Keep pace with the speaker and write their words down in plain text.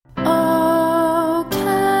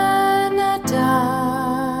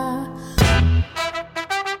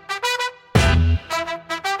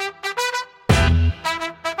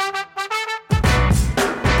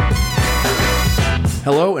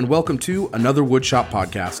welcome to another Woodshop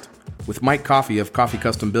podcast with Mike Coffey of Coffey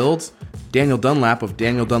Custom Builds, Daniel Dunlap of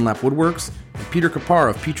Daniel Dunlap Woodworks, and Peter Kapar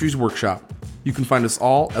of Petrie's Workshop. You can find us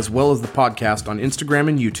all, as well as the podcast, on Instagram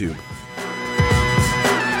and YouTube.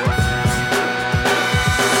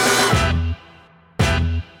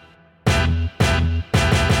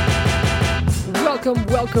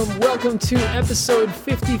 Welcome to episode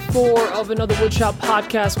 54 of another Woodshop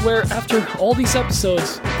podcast, where after all these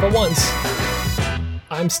episodes, for once,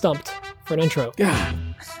 I'm stumped for an intro. God.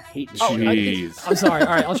 Jeez. I'm sorry. All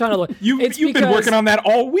right, I'll try to look. You've been working on that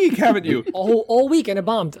all week, haven't you? all week, and it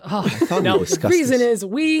bombed. Oh, no, the reason is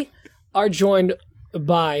we are joined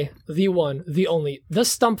by the one, the only, the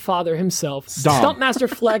Stump Father himself, Stump Master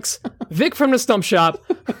Flex, Vic from the Stump Shop.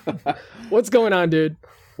 What's going on, dude?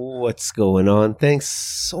 What's going on? Thanks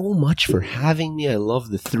so much for having me. I love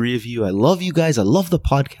the three of you. I love you guys. I love the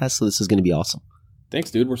podcast, so this is going to be awesome. Thanks,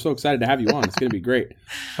 dude. We're so excited to have you on. It's going to be great.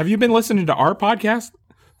 Have you been listening to our podcast?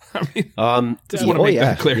 I mean, just want to make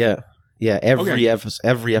that clear. Yeah.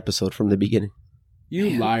 Every episode from the beginning.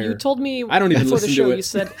 You liar. You told me I don't even before listen the show, to it. You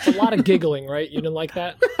said a lot of giggling, right? You didn't like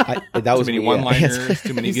that? That was too many me, one-liners,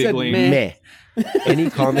 too many He said giggling. meh. Any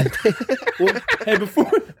comment? Well, hey,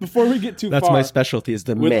 before we get too That's far, my specialty is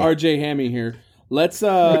the with meh. RJ Hammy here, let's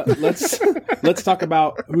talk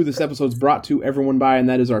about who this episode's brought to everyone by, and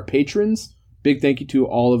that is our patrons. Big thank you to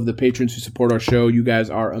all of the patrons who support our show. You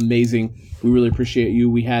guys are amazing. We really appreciate you.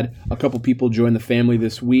 We had a couple people join the family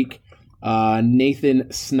this week.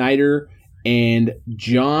 Nathan Snyder and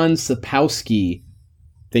John Sapowski.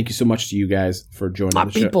 Thank you so much to you guys for joining My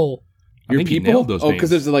the show. people. Your I think you people? nailed those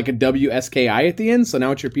because names. there's like a WSKI at the end, so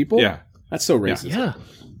now it's your people? Yeah. That's so racist. Yeah.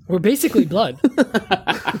 We're basically blood.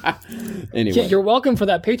 Anyway. Yeah, you're welcome for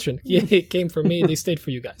that patron. Yeah, it came from me. They stayed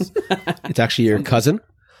for you guys. It's actually your cousin.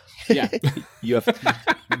 Yeah. You have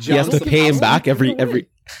to pay him back every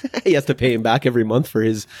he has to pay him back every month for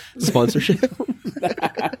his sponsorship.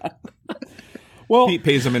 Well, Pete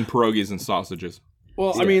pays them in pierogies and sausages.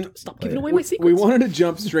 Well, I mean, Stop giving away my secrets. we wanted to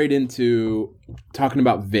jump straight into talking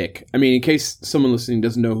about Vic. I mean, in case someone listening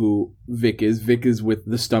doesn't know who Vic is with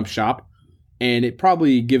the Stump Shop, and it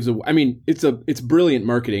probably gives a. I mean, it's brilliant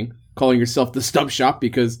marketing calling yourself the Stump Shop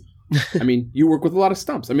because, I mean, you work with a lot of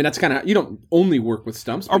stumps. I mean, that's kind of you don't only work with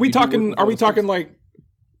stumps. Are we but you do talking? work with Are a we lot of talking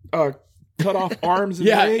like cut off arms? And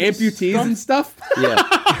yeah, legs amputees stuff? and stuff?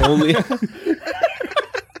 Yeah, only.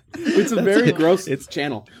 It's a very gross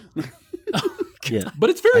channel. Yeah, But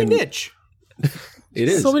it's very niche. it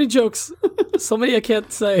is. So many jokes. So many I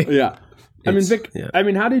can't say. Yeah. I mean, Vic, yeah. I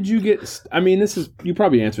mean, how did you get... I mean, this is... You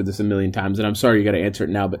probably answered this a million times, and I'm sorry you got to answer it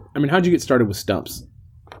now, but, I mean, how'd you get started with stumps?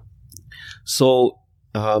 So,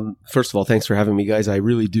 first of all, thanks for having me, guys. I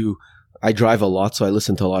really do. I drive a lot, so I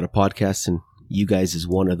listen to a lot of podcasts, and you guys is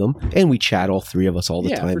one of them. And we chat, all three of us, all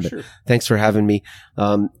the time. For But sure. thanks for having me.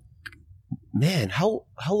 Man, how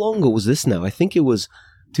long ago was this now? I think it was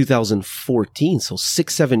 2014, so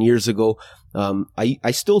 6-7 years ago.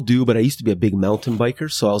 I still do, but I used to be a big mountain biker,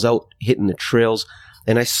 so I was out hitting the trails,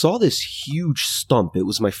 and I saw this huge stump. It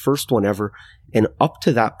was my first one ever, and up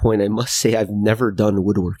to that point, I must say I've never done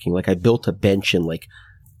woodworking. Like, I built a bench in like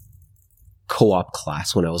co-op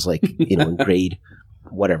class when I was like, in grade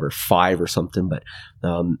whatever 5 or something. But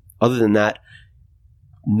other than that,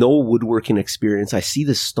 no woodworking experience. I see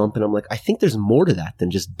this stump and I'm like, I think there's more to that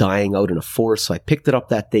than just dying out in a forest. So I picked it up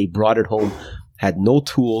that day, brought it home, had no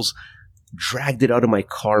tools, dragged it out of my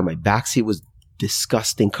car. My backseat was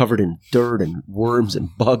disgusting, covered in dirt and worms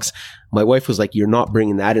and bugs. My wife was like, you're not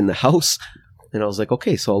bringing that in the house. And I was like,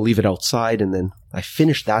 okay, so I'll leave it outside. And then I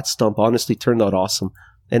finished that stump. Honestly, turned out awesome.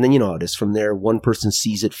 And then you know how it is. From there, one person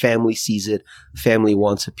sees it, family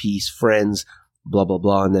wants a piece, friends, blah, blah,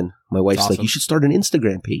 blah. And then my wife's like, you should start an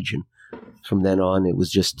Instagram page. And from then on, it was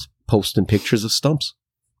just posting pictures of stumps.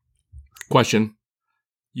 Question.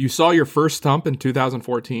 You saw your first stump in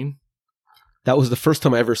 2014? That was the first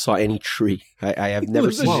time I ever saw any tree. I have never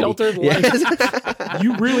Lives a seen any. sheltered life.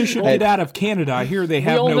 You really should get out of Canada. I hear they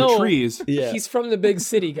have all no know. trees. Yeah. He's from the big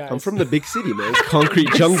city, guys. I'm from the big city, man. It's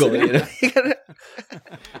concrete jungle. You know?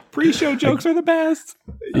 Pre-show jokes are the best.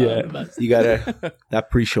 Yeah, you gotta.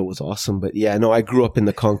 That pre-show was awesome, but yeah, no, I grew up in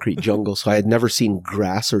the concrete jungle, so I had never seen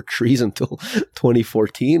grass or trees until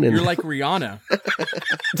 2014. And You're like Rihanna.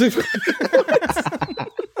 He's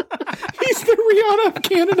the Rihanna of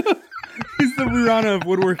Canada. He's the Rihanna of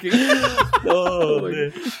woodworking. oh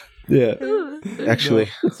man, yeah. Actually,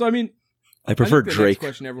 So, I mean... I prefer I think the Drake. next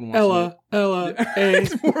question everyone wants Ella,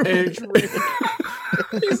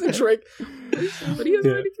 He's a Drake. But he is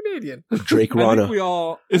already Canadian. Drake to know. I think Rana. we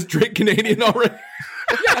all... Is Drake Canadian already?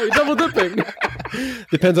 Yeah, you're double dipping.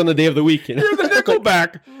 Depends on the day of the week. You know? You're the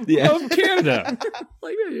Nickelback Yeah. of Canada.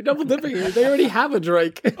 Like, yeah, you're double dipping here. They already have a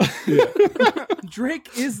Drake. Drake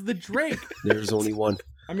is the Drake. There's only one.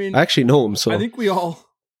 I mean, I actually know him, so I think we all.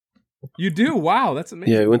 You do? Wow, that's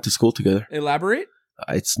amazing. yeah, we went to school together. Elaborate.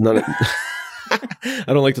 It's not. I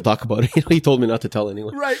don't like to talk about it. He told me not to tell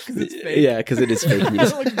anyone. Right, because it's fake. Yeah, because it is fake I news.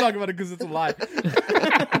 don't like to talk about it because it's a lie.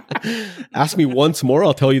 Ask me once more,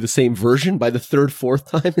 I'll tell you the same version. By the third, fourth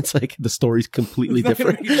time, it's like the story's completely It's not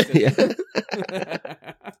different. gonna Yeah.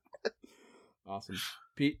 Awesome.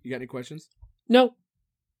 Pete, you got any questions? No.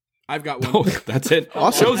 I've got one. Oh, that's it.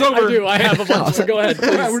 Awesome. Show's over. I do. I have a bunch. So go ahead, All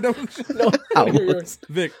right, please. we're done with the show. No, I wanna hear yours.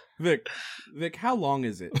 Vic, how long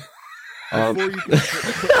is it Um, before you can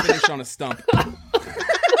finish on a stump?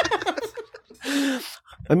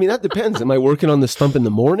 I mean, that depends. Am I working on the stump in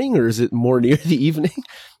the morning or is it more near the evening?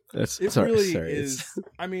 That's It sorry. really sorry. is.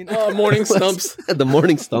 I mean, Morning stumps. The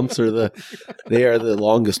morning stumps are the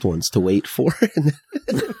longest ones to wait for.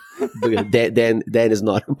 Dan is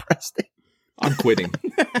not impressed. I'm quitting.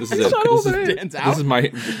 This is it. not This over is, it. Dan's this out. is my.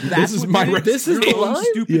 That's This is what my. did it? This is Your the own line?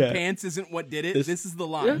 stupid Yeah. pants isn't what did it. This- This is the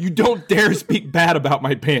line. You don't dare speak bad about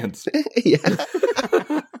my pants. Yeah.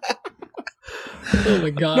 Oh my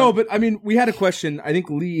god. No, but I mean, we had a question. I think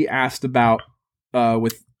Lee asked about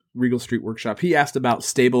with Regal Street Workshop. He asked about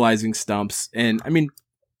stabilizing stumps, and I mean,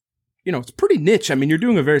 you know, it's pretty niche. I mean, you're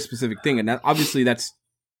doing a very specific thing, and that, obviously,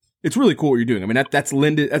 it's really cool what you're doing. I mean, that's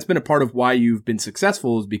been a part of why you've been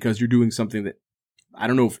successful, is because you're doing something that I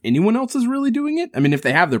don't know if anyone else is really doing it. I mean, if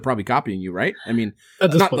they have, they're probably copying you, right? I mean,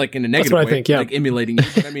 At this not point. like in a negative what I way, think, yeah. like emulating you.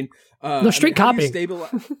 But I mean, No, straight how do you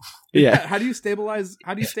copying. Yeah. How do you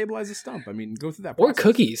stabilize a stump? I mean, go through that Or process.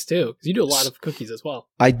 cookies too, because you do a lot of cookies as well.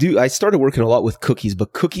 I do. I started working a lot with cookies,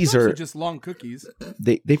 but cookies Stumps are are just long cookies.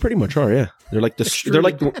 they pretty much are. Yeah, they're like they're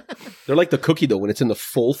like the cookie dough when it's in the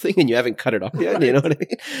full thing and you haven't cut it up yet. You know what I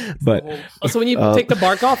mean? But Also, when you take the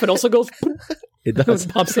bark off, it also goes it does.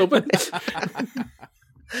 pops open.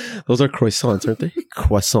 Those are croissants, aren't they?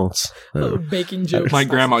 Croissants. Baking jokes. My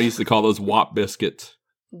grandma used to call those WAP biscuits.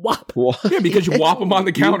 Wop. Yeah, because you wop them on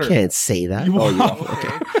the counter. You can't say that. You Oh, wop.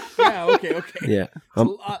 yeah. Okay. Yeah.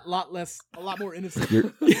 It's a lot more innocent.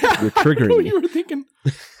 You're Yeah, you're triggering I know what me. you were thinking.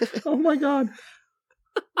 Oh my god.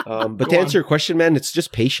 But Go to on. answer your question, man, it's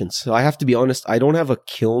just patience. So I have to be honest. I don't have a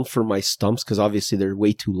kiln for my stumps because obviously they're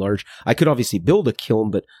way too large. I could obviously build a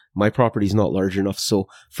kiln, but my property is not large enough. So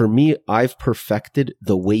for me, I've perfected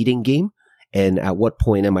the waiting game. And at what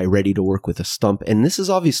point am I ready to work with a stump? And this is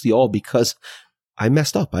obviously all because I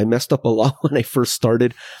messed up. I messed up a lot when I first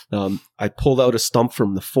started. I pulled out a stump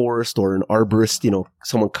from the forest or an arborist, you know,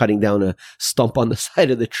 someone cutting down a stump on the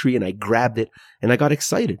side of the tree, and I grabbed it and I got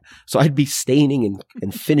excited. So I'd be staining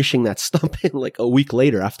and finishing that stump in like a week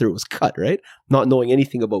later after it was cut, right? Not knowing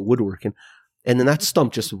anything about woodworking. And then that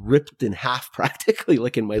stump just ripped in half practically,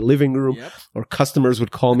 like in my living room. Yep. Or customers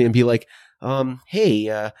would call me and be like,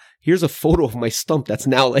 hey, here's a photo of my stump that's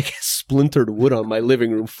now like splintered wood on my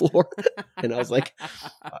living room floor. And I was like,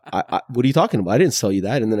 what are you talking about? I didn't sell you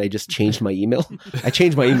that. And then I just changed my email. I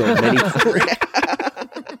changed my email many times.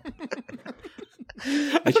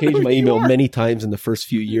 I changed my email many times in the first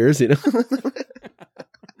few years, you know.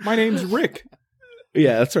 My name's Rick.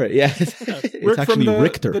 Yeah, that's right. Yeah. It's Rick actually from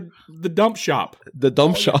Richter. the dump shop. The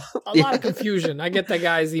dump shop. A lot of confusion. I get that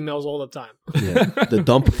guy's emails all the time. Yeah, the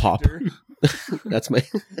dump pop. That's my.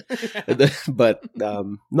 But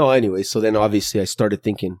no, anyway. So then, obviously, I started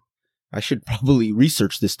thinking I should probably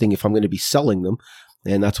research this thing if I'm going to be selling them,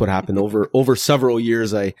 and that's what happened. Over several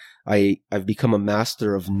years, I've become a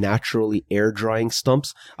master of naturally air drying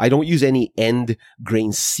stumps. I don't use any end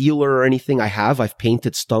grain sealer or anything. I've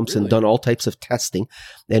painted stumps and done all types of testing,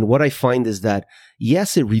 and what I find is that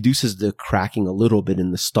yes, it reduces the cracking a little bit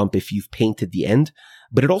in the stump if you've painted the end,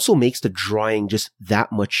 but it also makes the drying just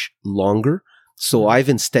that much longer. So I've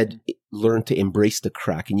instead learned to embrace the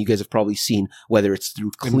crack. And you guys have probably seen, whether it's through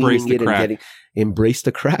cleaning it and embrace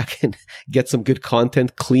the crack and get some good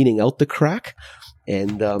content cleaning out the crack.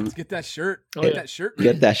 And Let's get that shirt. Oh, Get yeah. that shirt.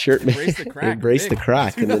 get that shirt, man. Embrace the crack. Embrace the Big.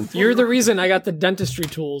 crack. And then You're the reason I got the dentistry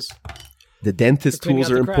tools. the dentist For cleaning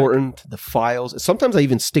tools out are the crack. important. The files. Sometimes I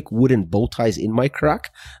even stick wooden bow ties in my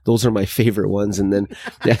crack. Those are my favorite ones. And then,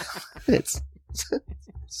 yeah, it's.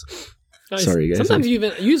 Nice. Sorry, guys. Sometimes you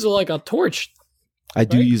even use like a torch I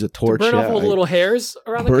do Right? use a to torch. burn off yeah, all the little hairs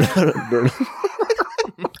around the burn, crack. burn.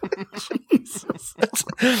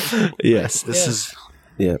 Yes, this Yeah. is.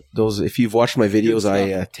 Yeah, those. If you've watched my videos,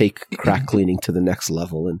 I take crack cleaning to the next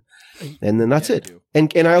level, and then that's it.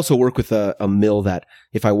 And I also work with a mill that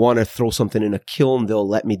if I want to throw something in a kiln, they'll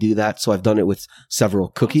let me do that. So I've done it with several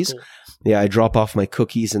cookies. Cool. Yeah, I drop off my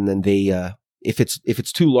cookies, and then they, if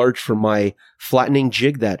it's too large for my flattening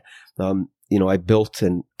jig that, I built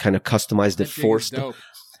and kind of customized it for.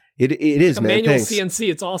 It is, like man. Manual Thanks.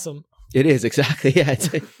 CNC, it's awesome. It is, exactly. Yeah,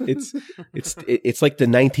 it's like the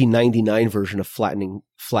 1999 version of flattening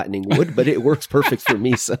wood, but it works perfect for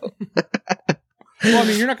me. So, well, I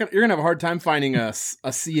mean, you're gonna have a hard time finding a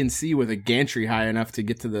CNC with a gantry high enough to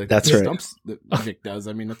get to the stumps that Vic does.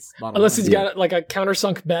 I mean, that's unless he's got like a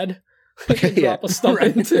countersunk bed. You can drop a stump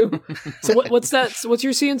into. So what's that? What's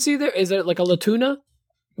your CNC there? Is it like a Latuna?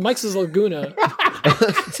 Mike's is Laguna.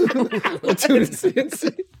 Latuna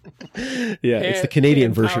CNC. Yeah, it's the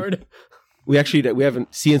Canadian version. We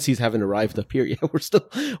haven't CNCs haven't arrived up here yet.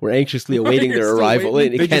 We're anxiously awaiting their arrival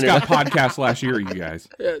in They Canada. just got podcast last year, you guys.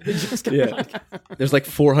 Yeah, they just got podcast. There's like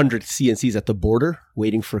 400 CNCs at the border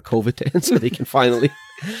waiting for COVID to end so they can finally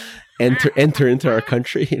enter into our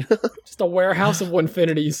country. Just a warehouse of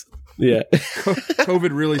Winfinities. Yeah.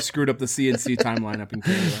 COVID really screwed up the CNC timeline up in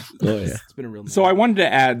Canada. Oh yeah. It's been a real So I wanted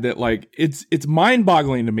to add that like it's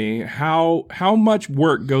mind-boggling to me how much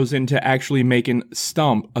work goes into actually making a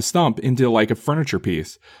stump into like a furniture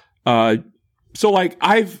piece. So like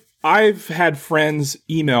I've had friends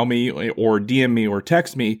email me or DM me or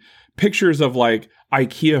text me pictures of like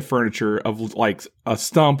IKEA furniture of like a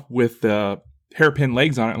stump with the hairpin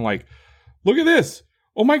legs on it and like, look at this.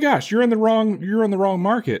 Oh my gosh, you're in the wrong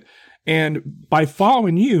market. And by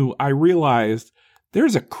following you, I realized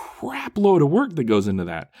there's a crap load of work that goes into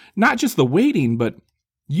that. Not just the weighting, but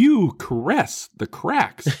you caress the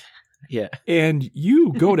cracks. Yeah. And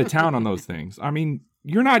you go to town on those things. I mean,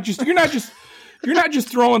 you're not just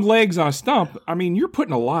throwing legs on a stump. I mean, you're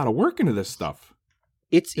putting a lot of work into this stuff.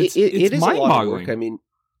 It is a lot of work. I mean,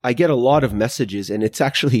 I get a lot of messages, and it's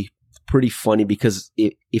actually pretty funny because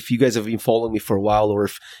if you guys have been following me for a while, or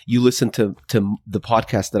if you listen to the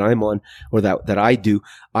podcast that I'm on or that I do,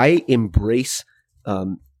 I embrace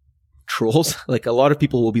trolls. Like a lot of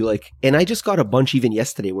people will be like, and I just got a bunch even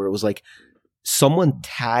yesterday where it was like someone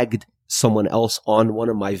tagged someone else on one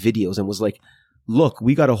of my videos and was like, look,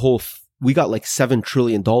 we got like $7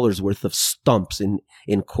 trillion worth of stumps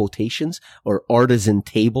in quotations, or artisan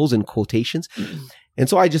tables in quotations. And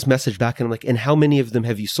so I just messaged back and I'm like, and how many of them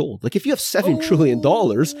have you sold? Like, if you have $7 trillion,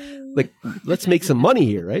 like, let's make some money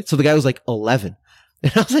here, right? So the guy was like 11.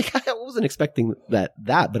 And I was like, I wasn't expecting that,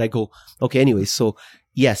 but I go, okay, anyway. So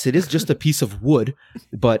yes, it is just a piece of wood.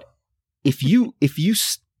 But if you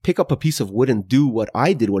pick up a piece of wood and do what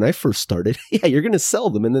I did when I first started, yeah, you're going to sell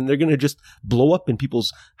them. And then they're going to just blow up in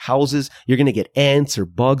people's houses. You're going to get ants or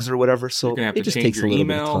bugs or whatever. So it just takes a little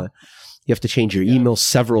bit of time. You have to change your email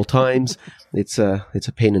several times. It's a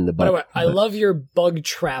pain in the butt. By the way, I love your bug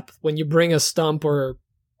trap when you bring a stump, or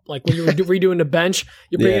like when you're redoing the bench,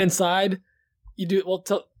 you bring it inside. You do well.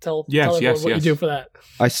 Tell everyone what you do for that.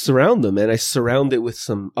 I surround them, and I surround it with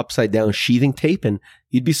some upside down sheathing tape, and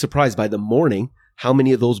you'd be surprised by the morning how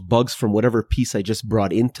many of those bugs from whatever piece I just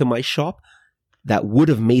brought into my shop that would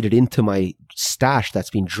have made it into my stash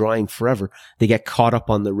that's been drying forever, they get caught up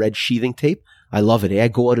on the red sheathing tape. I love it. I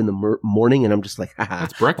go out in the morning and I'm just like, haha,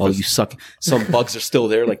 it's breakfast. Oh, you suck. Some bugs are still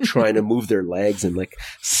there, like trying to move their legs and like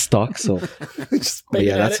stuck. So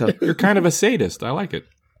you're kind of a sadist. I like it.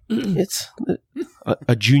 It's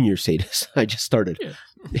a junior sadist. I just started. Yeah.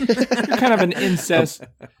 You're kind of an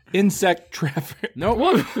insect trafficker. No.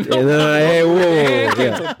 Hey, whoa.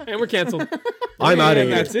 Yeah. And we're canceled. I'm out of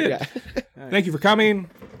here. That's it. Yeah. Thank you for coming.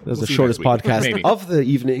 That was the shortest podcast of the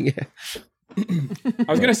evening.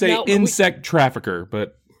 I was going to say insect trafficker,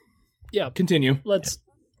 but yeah, continue. Let's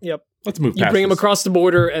move past You bring this. them across the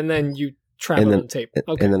border and then you trap them on tape.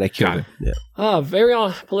 Okay. And then I kill them. Yeah. Very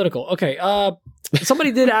political. Okay.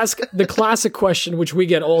 Somebody did ask the classic question, which we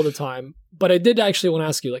get all the time, but I did actually want to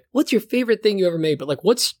ask you, like, what's your favorite thing you ever made? But like,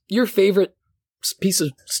 what's your favorite piece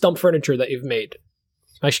of stump furniture that you've made?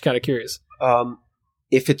 I'm actually kind of curious.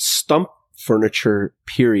 If it's stump furniture,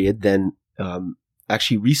 period, then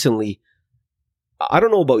actually recently, I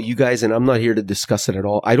don't know about you guys, and I'm not here to discuss it at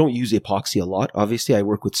all. I don't use epoxy a lot. Obviously, I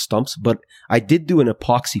work with stumps, but I did do an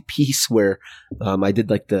epoxy piece where I did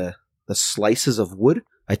like the slices of wood.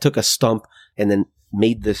 I took a stump and then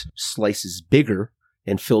made the slices bigger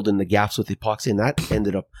and filled in the gaps with epoxy, and that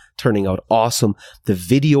ended up turning out awesome. The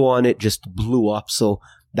video on it just blew up, so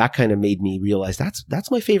that kind of made me realize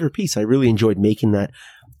that's my favorite piece. I really enjoyed making that,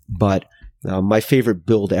 but my favorite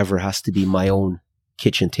build ever has to be my own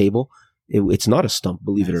kitchen table. it's not a stump,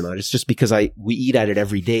 believe it or not. It's just because we eat at it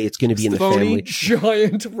every day. It's going to be in the Stony family.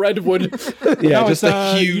 Giant redwood. Yeah, just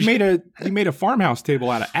a huge. You made a farmhouse table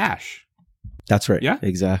out of ash. That's right. Yeah,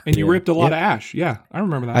 exactly. And you ripped a lot of ash. Yeah, I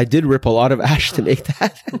remember that. I did rip a lot of ash to make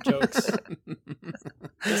that. Jokes.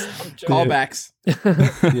 Callbacks.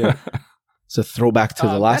 Yeah. It's a throwback to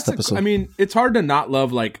the last episode. I mean, it's hard to not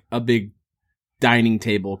love like a big dining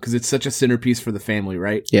table because it's such a centerpiece for the family,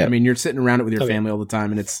 right? Yeah. I mean, you're sitting around it with your family all the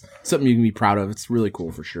time, and it's something you can be proud of. It's really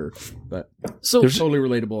cool for sure. But it's totally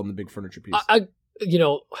relatable in the big furniture piece.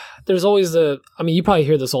 There's always you probably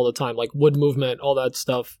hear this all the time, like wood movement, all that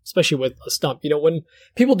stuff, especially with a stump. You know, when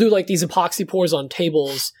people do like these epoxy pours on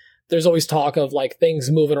tables, there's always talk of like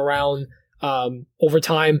things moving around over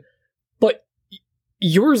time. But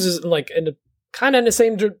yours is like kind of in the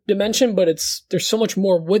same dimension, but there's so much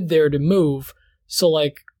more wood there to move. So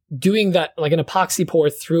like doing that, like an epoxy pour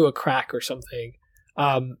through a crack or something,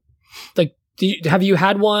 have you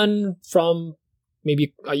had one from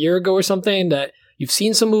maybe a year ago or something that you've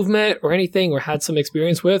seen some movement or anything or had some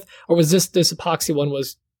experience with, or was this epoxy one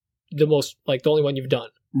was the most, like the only one you've done?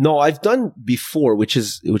 No, I've done before, which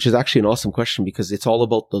is actually an awesome question because it's all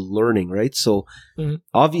about the learning, right? So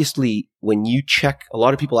obviously when you check, a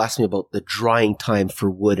lot of people ask me about the drying time for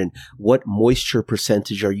wood and what moisture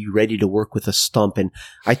percentage are you ready to work with a stump. And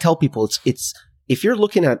I tell people it's, if you're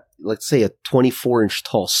looking at, let's say, a 24-inch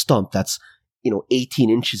tall stump that's,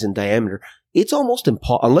 18 inches in diameter, it's almost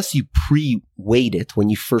impossible unless you pre-weight it when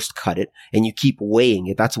you first cut it and you keep weighing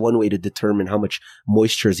it. That's one way to determine how much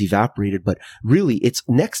moisture is evaporated. But really, it's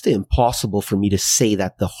next to impossible for me to say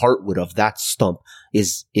that the heartwood of that stump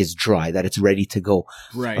is dry, that it's ready to go.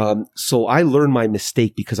 Right. So I learned my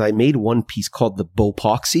mistake because I made one piece called the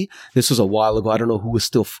Bopoxy. This was a while ago. I don't know who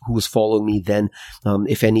was following me then,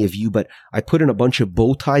 if any of you, but I put in a bunch of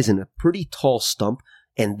bow ties in a pretty tall stump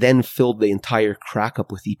and then filled the entire crack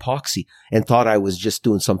up with epoxy and thought I was just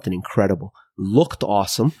doing something incredible. Looked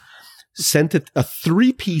awesome. Sent it a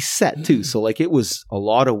 3-piece set too. So like it was a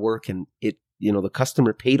lot of work and the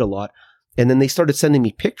customer paid a lot. And then they started sending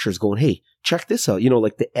me pictures going, hey, check this out.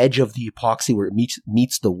 Like the edge of the epoxy where it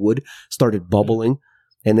meets the wood started bubbling.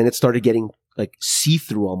 And then it started getting like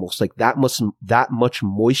see-through almost, like that much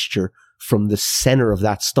moisture from the center of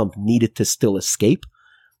that stump needed to still escape.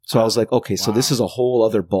 So I was like, okay, so this is a whole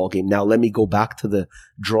other ballgame. Now let me go back to the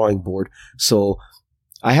drawing board. So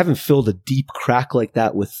I haven't filled a deep crack like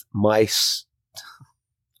that with my.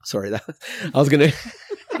 Sorry, I was gonna.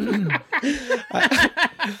 I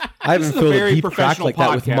haven't filled a deep crack like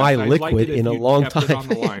that with my liquid in a long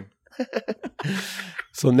time.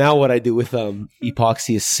 So now what I do with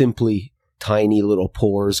epoxy is simply tiny little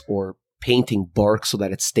pours or painting bark so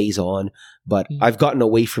that it stays on. But I've gotten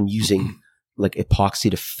away from using like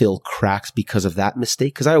epoxy to fill cracks because of that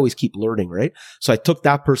mistake. Cause I always keep learning, right? So I took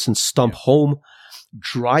that person's stump home,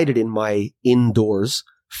 dried it in my indoors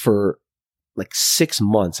for like 6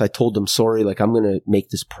 months. I told them, sorry, like I'm going to make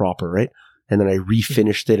this proper. Right. And then I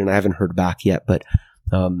refinished it and I haven't heard back yet, but,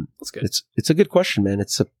 that's good. It's a good question, man.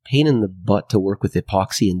 It's a pain in the butt to work with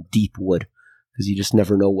epoxy and deep wood because you just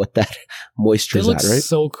never know what that moisture is at, right? It looks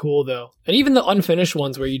so cool though. And even the unfinished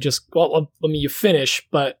ones where you just, you finish,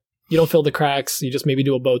 but you don't fill the cracks. You just maybe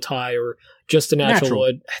do a bow tie or just a natural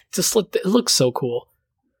wood. It looks so cool.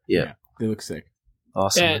 Yeah. They look sick.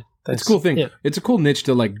 Awesome. It's a cool thing. Yeah. It's a cool niche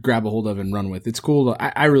to like grab a hold of and run with. It's cool.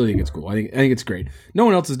 I really think it's cool. I think it's great. No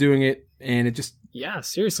one else is doing it, and it just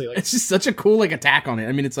seriously, like, it's just such a cool like attack on it.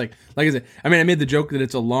 I mean, it's like I said. I mean, I made the joke that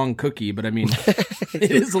it's a long cookie, but I mean,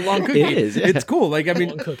 it is a long cookie. It is. Yeah. It's cool. Like I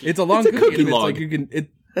mean, it's a long cookie. It's like you can.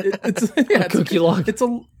 It's a cookie log. It's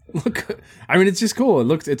a look. I mean, it's just cool. It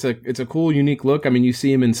looks. It's a cool, unique look. I mean, you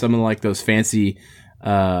see them in some of like those fancy,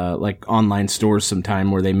 like online stores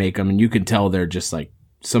sometime where they make them, and you can tell they're just like.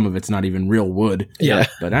 Some of it's not even real wood. Yeah.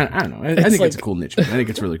 But I don't know. I think like, it's a cool niche. Man. I think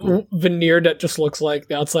it's really cool. Veneer that just looks like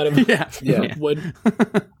the outside of wood.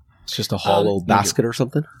 It's just a hollow basket or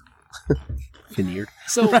something. Veneered.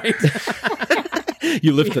 So right.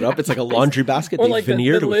 You lift it up. It's like a laundry basket. Or like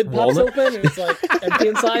veneered the lid pops open and it's like empty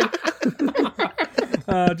inside.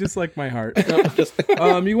 Just like my heart.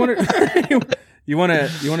 You want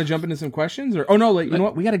to jump into some questions or you know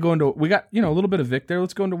what, we got a little bit of Vic there.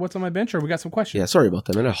 Let's go into what's on my bench, or we got some questions. Yeah, sorry about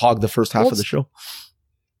that, man. I hogged the first half of the show.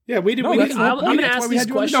 Yeah, we did. I'm gonna ask these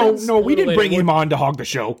questions. No, we didn't bring him on to hog the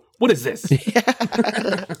show. What is this?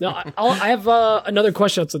 No, I have another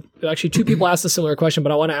question. Actually, two people asked a similar question,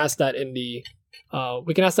 but I want to ask that in the.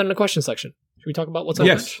 We can ask that in the question section. Should we talk about what's on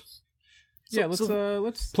my bench? Yeah,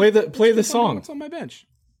 let's play the song. What's on my bench?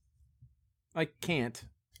 I can't.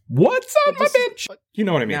 What's on my bench? You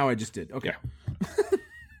know what I mean. Now I just did. Okay.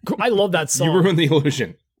 I love that song. You ruined the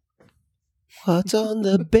illusion. What's on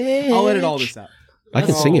the bench? I'll edit all this out. I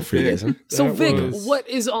can sing it for you guys. Huh? So Vic, what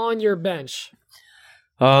is on your bench?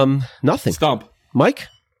 Nothing. Stump. Mike?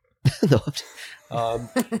 No.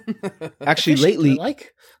 Actually, lately,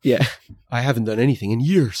 yeah, I haven't done anything in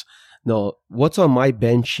years. No, what's on my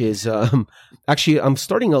bench is actually I'm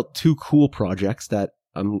starting out 2 cool projects that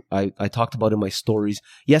I talked about in my stories.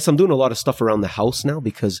 Yes, I'm doing a lot of stuff around the house now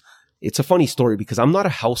because it's a funny story because I'm not a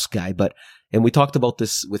house guy, and we talked about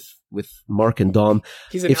this with Mark and Dom.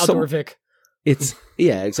 He's an outdoor Vic.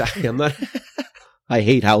 Yeah, exactly. I'm not. I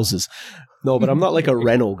hate houses. No, but I'm not like a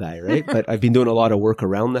reno guy, right? But I've been doing a lot of work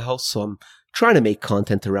around the house, so I'm trying to make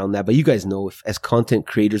content around that. But you guys know, as content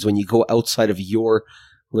creators, when you go outside of your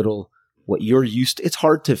little what you're used to, it's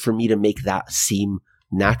hard for me to make that seem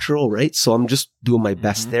natural, right? So I'm just doing my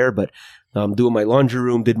best there. But I'm doing my laundry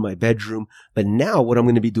room, did my bedroom. But now what I'm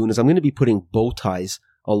going to be doing is I'm going to be putting bow ties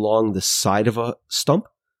along the side of a stump,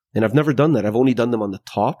 and I've never done that. I've only done them on the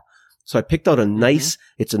top. So I picked out a nice.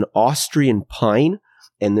 It's an Austrian pine.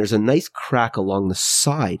 And there's a nice crack along the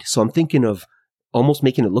side. So I'm thinking of almost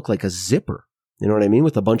making it look like a zipper. You know what I mean?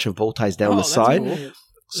 With a bunch of bow ties down the side. Cool.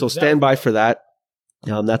 So stand by for that.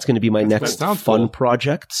 That's going to be my next fun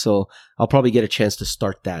project. So I'll probably get a chance to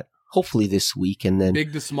start that hopefully this week. And then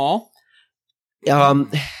big to small?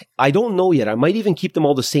 I don't know yet. I might even keep them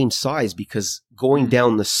all the same size because going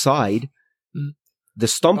down the side, the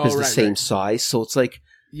stump is the same size. So it's like...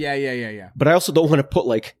 Yeah. But I also don't want to put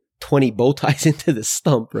like 20 bow ties into the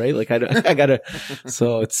stump, right? Like I gotta,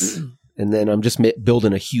 so it's, and then I'm just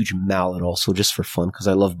building a huge mallet also just for fun because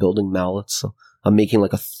I love building mallets. So I'm making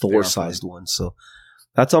like a Thor sized one. So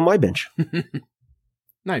that's on my bench.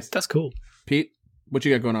 Nice. That's cool. Pete, what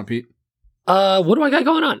you got going on, Pete? What do I got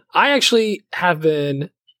going on? I actually have been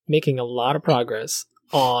making a lot of progress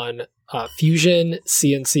on Fusion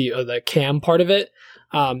CNC, or the CAM part of it.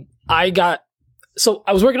 So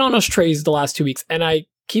I was working on those trays the last 2 weeks, and I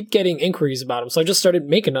keep getting inquiries about them. So I just started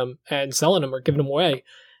making them and selling them or giving them away.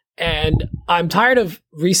 And I'm tired of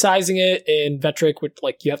resizing it in Vectric, which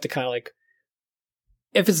like you have to kind of like,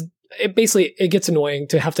 it gets annoying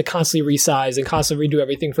to have to constantly resize and constantly redo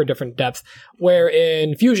everything for a different depth. Where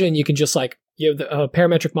in Fusion, you can just like, you have the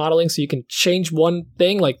parametric modeling, so you can change one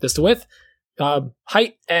thing like this to width,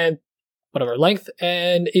 height, and whatever length,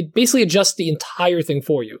 and it basically adjusts the entire thing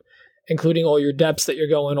for you, including all your depths that you're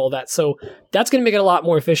going, all that. So that's going to make it a lot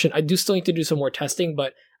more efficient. I do still need to do some more testing,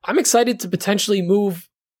 but I'm excited to potentially move,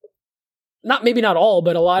 maybe not all,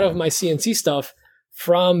 but a lot of my CNC stuff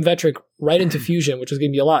from Vectric right into Fusion, which is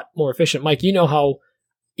going to be a lot more efficient. Mike, you know how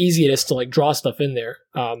easy it is to like draw stuff in there.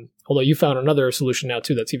 Although you found another solution now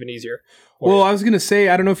too that's even easier. Well, I was going to say,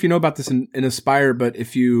 I don't know if you know about this in Aspire, but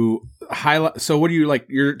if you highlight, so what do you like?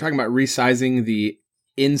 You're talking about resizing the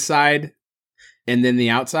inside and then the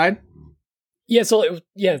outside. Yeah. So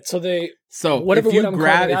whatever if you I'm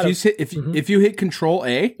grab, if you hit Control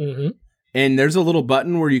A, and there's a little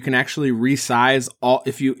button where you can actually resize all.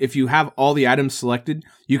 If you have all the items selected,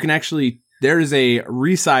 you can actually, there is a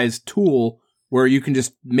resize tool where you can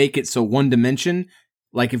just make it so one dimension.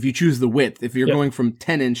 Like if you choose the width, if you're going from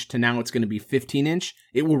 10 inch to now it's going to be 15 inch,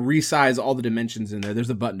 it will resize all the dimensions in there. There's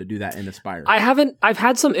a button to do that in Aspire. I've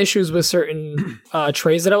had some issues with certain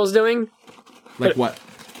trays that I was doing. Like what?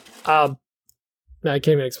 I can't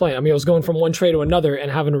even explain. I mean, I was going from one tray to another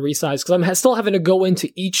and having to resize because I'm still having to go into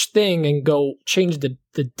each thing and go change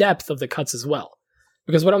the depth of the cuts as well.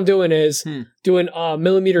 Because what I'm doing is doing a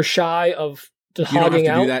millimeter shy of the hogging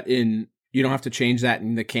out. You don't have to change that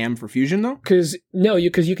in the CAM for Fusion though? Because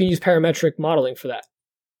you can use parametric modeling for that.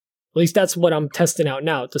 At least that's what I'm testing out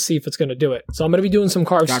now to see if it's going to do it. So I'm going to be doing some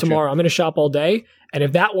carves tomorrow. I'm going to shop all day. And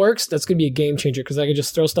if that works, that's going to be a game changer because I can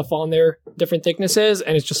just throw stuff on there, different thicknesses,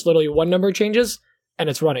 and it's just literally one number changes and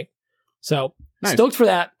it's running. So stoked for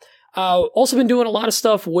that. Also been doing a lot of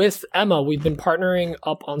stuff with Emma. We've been partnering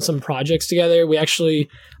up on some projects together. We actually,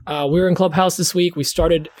 we were in Clubhouse this week. We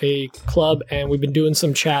started a club and we've been doing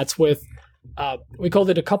some chats with, we called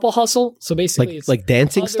it a couple hustle. So basically it's like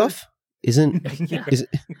dancing stuff.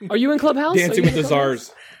 Are you in Clubhouse? Dancing with the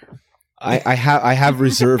Czars. I have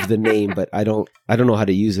reserved the name, but I don't know how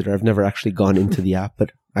to use it, or I've never actually gone into the app,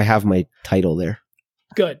 but I have my title there.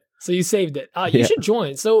 Good. So you saved it. You should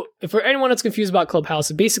join. So for anyone that's confused about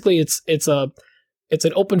Clubhouse, basically it's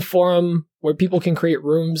an open forum where people can create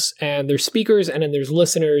rooms and there's speakers and then there's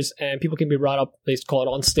listeners and people can be brought up, they call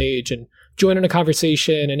it on stage, and join in a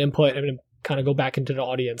conversation and input and kind of go back into the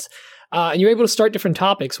audience. And you're able to start different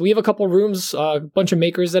topics. We have a couple rooms, a bunch of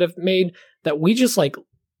makers that have made that we just like,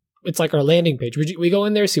 it's like our landing page. We go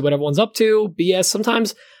in there, see what everyone's up to, BS.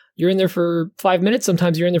 Sometimes you're in there for 5 minutes.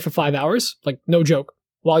 Sometimes you're in there for 5 hours, like no joke,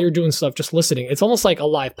 while you're doing stuff, just listening. It's almost like a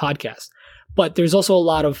live podcast. But there's also a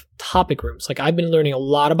lot of topic rooms. Like I've been learning a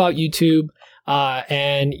lot about YouTube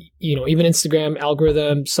and, even Instagram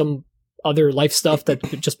algorithm, some other life stuff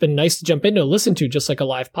that's just been nice to jump into and listen to, just like a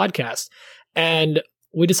live podcast. And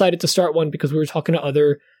we decided to start one because we were talking to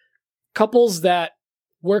other couples that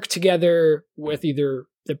work together with either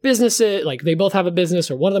their businesses, like they both have a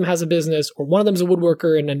business, or one of them has a business, or one of them's a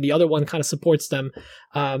woodworker and then the other one kind of supports them,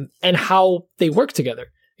 and how they work together.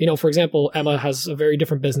 For example, Emma has a very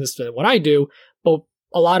different business than what I do, but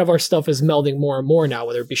a lot of our stuff is melding more and more now,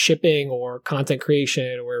 whether it be shipping or content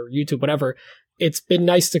creation or YouTube, whatever. It's been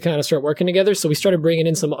nice to kind of start working together. So we started bringing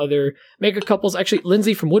in some other maker couples. Actually,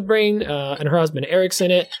 Lindsay from Woodbrain and her husband Eric's in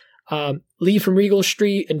it. Lee from Regal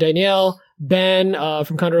Street and Danielle, Ben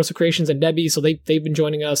from Condorosa Creations, and Debbie. So they've been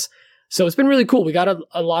joining us. So it's been really cool. We got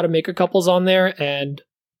a lot of maker couples on there and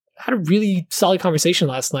had a really solid conversation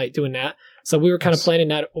last night doing that. So we were kind of planning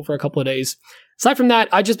that over a couple of days. Aside from that,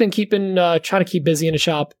 I've just been trying to keep busy in the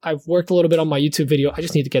shop. I've worked a little bit on my YouTube video. I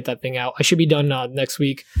just need to get that thing out. I should be done next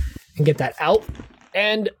week and get that out.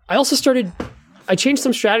 And I also I changed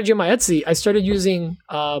some strategy on my Etsy. I started using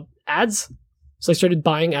ads. So I started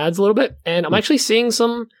buying ads a little bit, and I'm actually seeing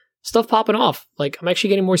some stuff popping off. Like I'm actually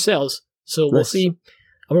getting more sales. So we'll see.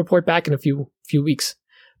 I'll report back in a few weeks.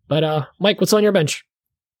 But Mike, what's on your bench?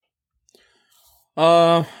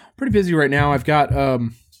 Pretty busy right now. I've got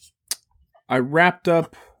I wrapped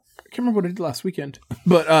up. I can't remember what I did last weekend,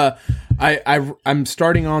 but I'm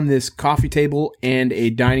starting on this coffee table and a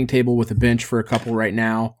dining table with a bench for a couple right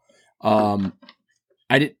now. I'm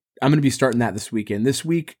going to be starting that this weekend. This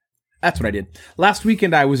week, that's what I did. Last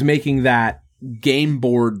weekend, I was making that game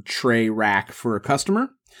board tray rack for a customer,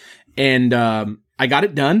 and I got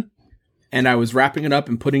it done, and I was wrapping it up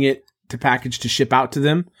and putting it to package to ship out to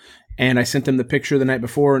them. And I sent them the picture the night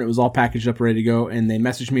before, and it was all packaged up, ready to go. And they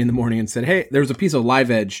messaged me in the morning and said, "Hey, there's a piece of live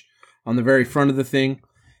edge on the very front of the thing."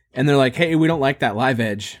 And they're like, "Hey, we don't like that live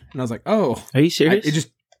edge." And I was like, "Oh, are you serious?"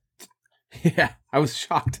 Yeah, I was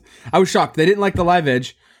shocked. They didn't like the live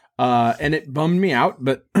edge, and it bummed me out.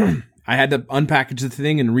 But I had to unpackage the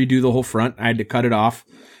thing and redo the whole front. I had to cut it off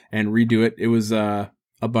and redo it. It was a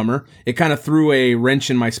bummer. It kind of threw a wrench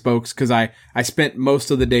in my spokes because I spent most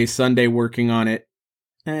of the day Sunday working on it.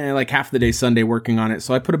 Like half the day Sunday working on it.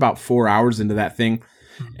 So I put about 4 hours into that thing.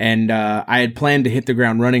 And I had planned to hit the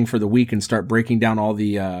ground running for the week and start breaking down all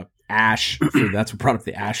the ash. That's what brought up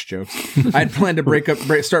the ash jokes. I had planned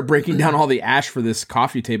to start breaking down all the ash for this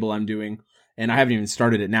coffee table I'm doing. And I haven't even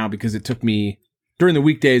started it now because it took me during the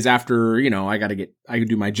weekdays after, I could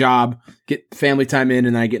do my job, get family time in,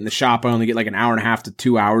 and then I get in the shop. I only get like an hour and a half to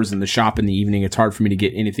 2 hours in the shop in the evening. It's hard for me to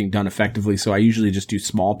get anything done effectively. So I usually just do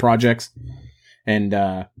small projects. And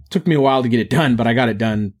took me a while to get it done, but I got it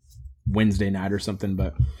done Wednesday night or something.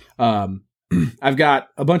 But I've got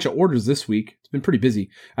a bunch of orders this week. It's been pretty busy.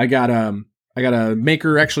 I got a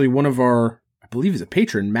maker, actually one of our, I believe he's a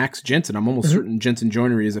patron, Max Jensen. I'm almost certain Jensen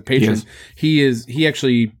Joinery is a patron. Yes. He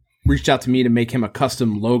actually reached out to me to make him a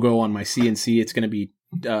custom logo on my CNC. It's going to be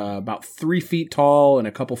about 3 feet tall and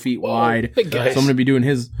a couple feet wide. Big guys. So I'm going to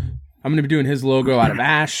be doing his logo out of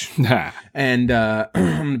ash, and I'm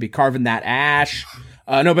going to be carving that ash.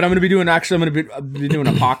 But I'm going to be doing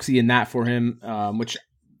epoxy in that for him, which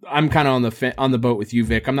I'm kind of on the boat with you,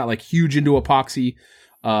 Vic. I'm not like huge into epoxy,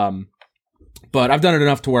 but I've done it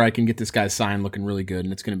enough to where I can get this guy's sign looking really good,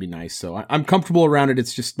 and it's going to be nice. So I'm comfortable around it.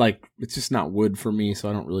 It's just not wood for me, so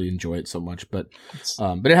I don't really enjoy it so much. But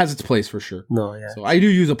it has its place for sure. No, yeah. So I do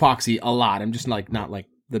use epoxy a lot. I'm just not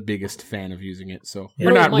the biggest fan of using it. So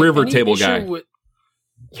we're not Mike, river table guy.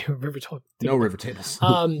 River table. No river tables.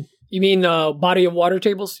 You mean body of water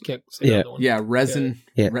tables? You can't say that one. Yeah, resin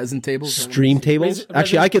tables. Stream tables.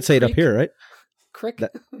 Actually, I could say it up here, right? Crick.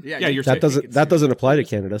 That doesn't apply to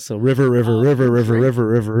Canada. So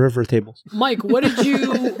river tables. Mike, what did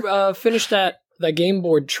you finish that game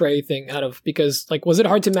board tray thing out of? Because was it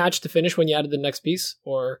hard to match the finish when you added the next piece,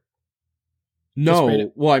 or?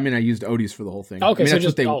 No, well, I mean, I used Odie's for the whole thing. Okay, I mean,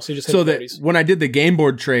 so that when I did the game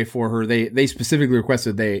board tray for her, they specifically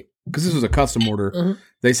requested because this was a custom order. Mm-hmm.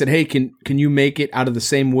 They said, "Hey, can you make it out of the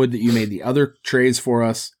same wood that you made the other trays for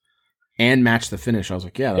us and match the finish?" I was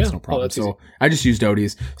like, "Yeah, that's no problem." So easy. I just used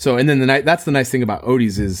Odie's. So and then that's the nice thing about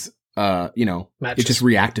Odie's is it just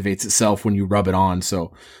reactivates itself when you rub it on.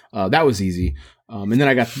 So that was easy. And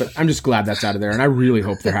then but I'm just glad that's out of there, and I really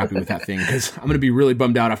hope they're happy with that thing because I'm going to be really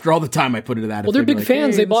bummed out after all the time I put into that. Well, they're big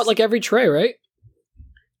fans. Hey, they bought every tray, right?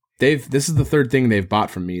 This is the third thing they've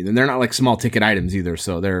bought from me, and they're not small ticket items either.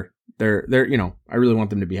 So they're I really want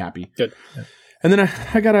them to be happy. Good. And then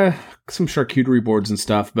I got some charcuterie boards and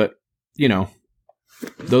stuff, but you know,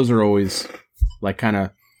 those are always like kind of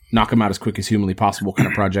knock them out as quick as humanly possible kind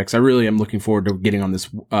of projects. I really am looking forward to getting on this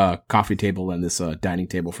coffee table and this dining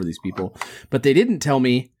table for these people. But they didn't tell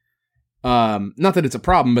me, not that it's a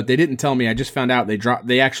problem, but they didn't tell me. I just found out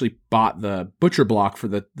they actually bought the butcher block for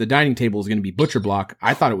the dining table is going to be butcher block.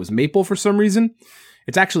 I thought it was maple for some reason.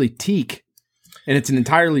 It's actually teak, and it's an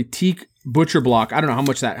entirely teak butcher block. I don't know how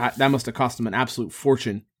much that must have cost them an absolute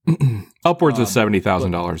fortune. Upwards of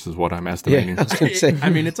 $70,000 is what I'm estimating. Yeah, I was gonna say. I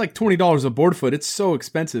mean, it's like $20 a board foot. It's so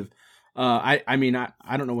expensive. I mean,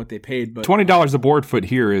 I don't know what they paid, but $20 a board foot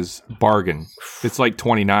here is bargain. It's like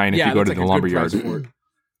 $29 if you go to the lumber yard. And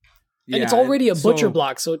it's already a butcher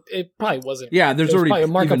block, so it probably wasn't. Yeah, there's already a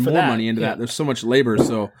markup even for more that. money into that. There's so much labor.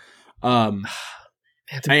 So, To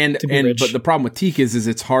be rich. but the problem with teak is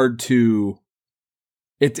it's hard to.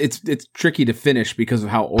 It's tricky to finish because of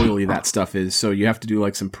how oily that stuff is. So you have to do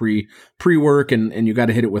like some pre work and you got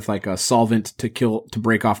to hit it with like a solvent to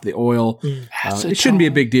break off the oil. It shouldn't be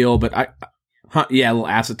a big deal, but a little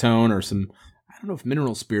acetone or some. I don't know if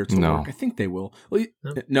mineral spirits will work. I think they will. Well,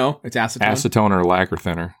 no, it's acetone. Acetone or lacquer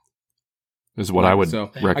thinner is what I would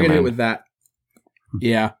recommend. I gotta hit with that.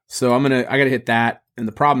 Yeah, so I gotta hit that, and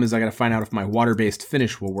the problem is I gotta find out if my water based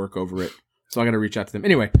finish will work over it. So I gotta reach out to them.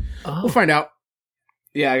 Anyway, we'll find out.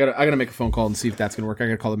 Yeah, I gotta make a phone call and see if that's gonna work. I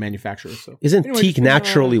gotta call the manufacturer. So isn't teak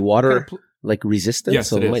naturally water like resistant? Yes,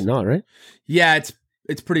 so it might not, right? Yeah,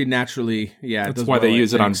 it's pretty naturally. Yeah, that's why they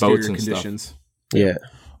use it on boats and conditions. Stuff. Yeah.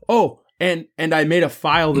 Oh, and I made a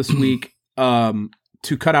file this week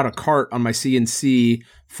to cut out a cart on my CNC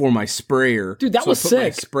for my sprayer. Dude, that was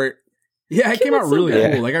sick. Yeah, it came out really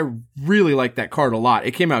cool. Like, I really like that cart a lot.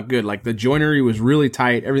 It came out good. Like, the joinery was really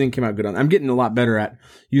tight. Everything came out good on. I'm getting a lot better at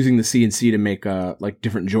using the CNC to make like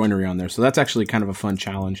different joinery on there. So that's actually kind of a fun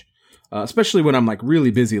challenge, especially when I'm like really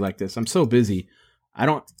busy like this. I'm so busy.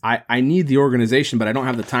 I need the organization, but I don't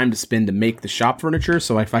have the time to spend to make the shop furniture.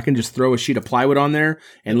 So if I can just throw a sheet of plywood on there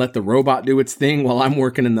and let the robot do its thing while I'm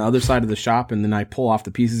working in the other side of the shop, and then I pull off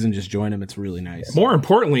the pieces and just join them, it's really nice. More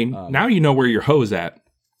importantly, now you know where your hose at.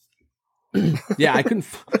 Yeah, I couldn't.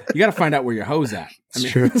 You got to find out where your hose at. I mean,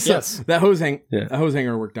 true. Yes, that hose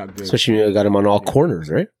hanger worked out good. Especially when you got them on all corners,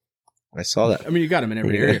 right? I saw that. I mean, you got them in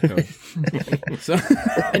every area code. So,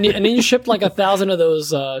 and then you shipped like 1,000 of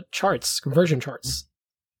those conversion charts.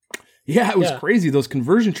 Yeah, it was crazy. Those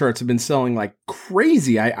conversion charts have been selling like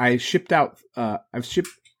crazy. I shipped out. I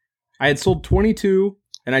had sold 22,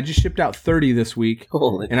 and I just shipped out 30 this week.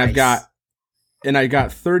 Holy and nice. I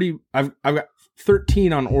got 30. I've got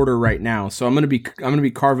 13 on order right now, so I'm gonna be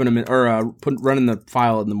carving them running the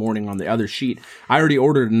file in the morning on the other sheet. I already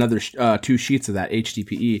ordered another 2 sheets of that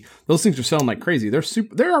HDPE. Those things are selling like crazy. They're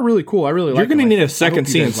really cool. I really like. You're gonna them. need a second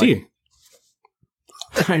CNC.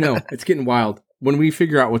 I know, it's getting wild. When we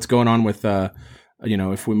figure out what's going on with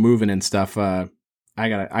if we're moving and stuff, I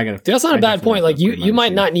gotta. Dude, that's not a bad point. Like you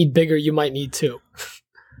might not need bigger. You might need 2.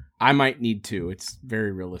 I might need 2. It's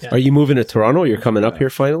very realistic. Are you moving to Toronto? You're coming up here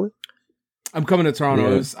finally? I'm coming to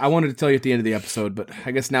Toronto. Yeah. I wanted to tell you at the end of the episode, but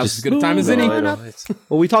I guess now's as good a time as any.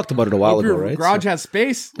 Well, we talked about it a while Hope ago, your right? garage has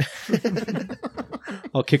space.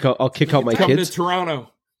 I'll kick out my Come kids. to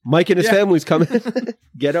Toronto. Mike and his family's coming.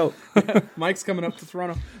 Get out. Mike's coming up to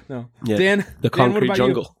Toronto. No, Yeah, Dan. the Dan, what concrete about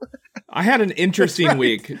jungle. I had an interesting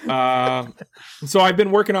week. So I've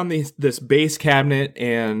been working on this base cabinet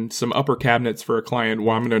and some upper cabinets for a client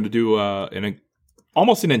where I'm going to do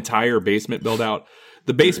almost an entire basement build out.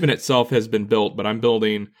 The basement itself has been built, but I'm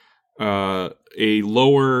building a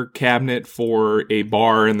lower cabinet for a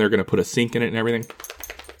bar, and they're going to put a sink in it and everything.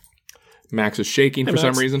 Max is shaking for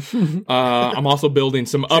some reason. I'm also building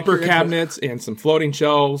some upper cabinets and some floating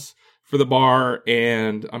shelves for the bar,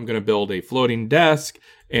 and I'm going to build a floating desk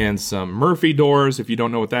and some Murphy doors. If you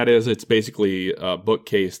don't know what that is, it's basically a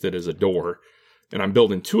bookcase that is a door. And I'm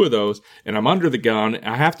building 2 of those, and I'm under the gun.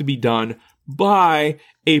 I have to be done by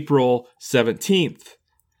April 17th.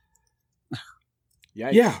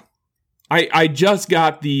 Yikes. Yeah. I just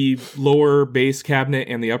got the lower base cabinet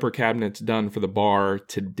and the upper cabinets done for the bar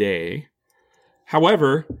today.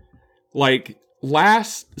 However, like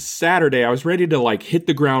last Saturday, I was ready to like hit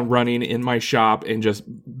the ground running in my shop and just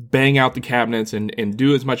bang out the cabinets and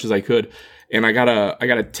do as much as I could. And I got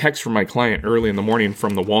a text from my client early in the morning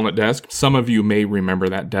from the Walnut desk. Some of you may remember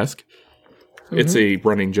that desk. Mm-hmm. It's a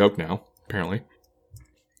running joke now, apparently.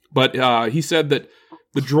 But he said that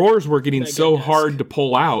the drawers were getting so hard to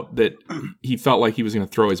pull out that he felt like he was going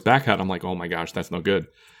to throw his back out. I'm like, oh my gosh, that's no good.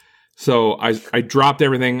 So I dropped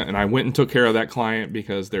everything and I went and took care of that client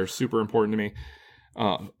because they're super important to me.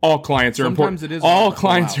 All clients are Sometimes important. it is All hard to pull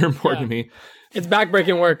clients out. are important to me. It's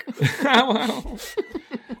backbreaking work.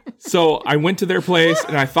 So I went to their place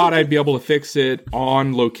and I thought I'd be able to fix it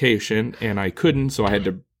on location, and I couldn't. So I had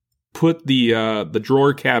to put the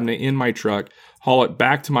drawer cabinet in my truck, haul it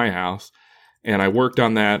back to my house, and I worked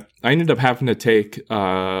on that. I ended up having to take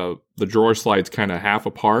the drawer slides kind of half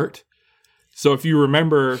apart. So if you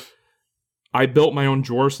remember, I built my own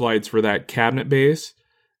drawer slides for that cabinet base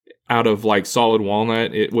out of like solid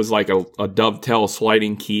walnut. It was like a dovetail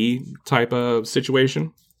sliding key type of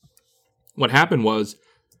situation. What happened was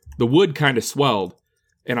the wood kind of swelled,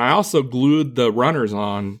 and I also glued the runners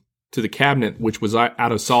on to the cabinet, which was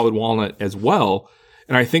out of solid walnut as well.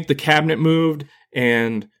 And I think the cabinet moved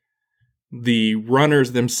and the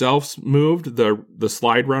runners themselves moved, the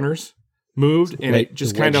slide runners moved, and it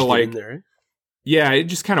just kind of like, yeah, it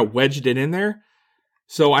just kind of wedged it in there.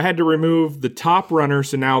 So I had to remove the top runner.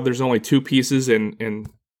 So now there's only two pieces and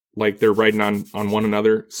like they're riding on one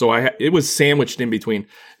another. So it was sandwiched in between.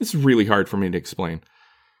 It's really hard for me to explain.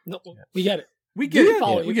 No, we get it. We get it.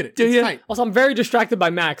 Follow you. We get it. Do It's you? tight. Also, I'm very distracted by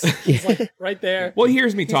Max. He's like right there. Well, he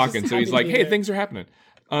hears me He's talking, just so he's happy like, to be hey, there. things are happening.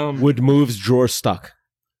 Wood moves, drawer stuck.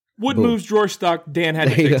 Wood Boom. moves, drawer stuck. Dan had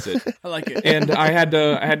to There you fix it. I like it. And I had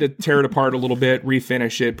to tear it apart a little bit,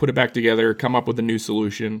 refinish it, put it back together, come up with a new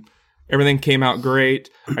solution. Everything came out great.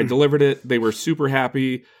 I delivered it. They were super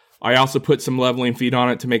happy. I also put some leveling feet on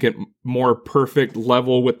it to make it more perfect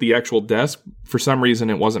level with the actual desk. For some reason,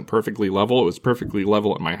 it wasn't perfectly level. It was perfectly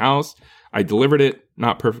level at my house. I delivered it,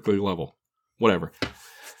 not perfectly level. Whatever. You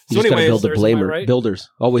So just gotta anyways, build the Am I blamer. right? Builders.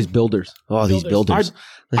 Always builders. Oh, these builders.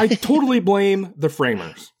 I totally blame the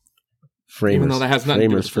framers. Framers. even though that has nothing to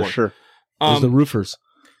do with Framers for floor. sure. There's the roofers.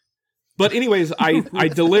 But anyways, I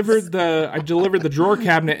delivered the drawer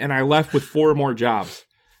cabinet and I left with 4 more jobs.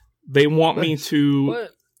 They want me to.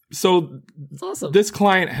 What? So That's awesome. this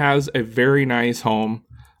client has a very nice home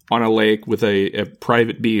on a lake with a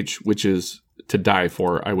private beach, which is to die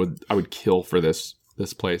for. I would kill for this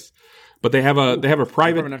place. But they have a I'm probably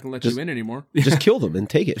private. not gonna let you in anymore. Just kill them and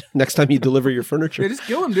take it. Next time you deliver your furniture. Yeah, just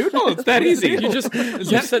kill him, dude. Oh, it's that easy. You just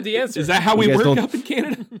said the answer. Is that how we You guys work don't- up in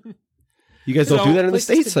Canada? You guys don't So, do that in the Places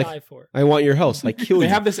States? to Like, die for. I want your house. I kill They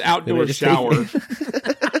you. have this outdoor just take shower.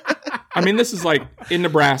 it. I mean, this is like in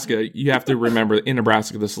Nebraska. You have to remember, in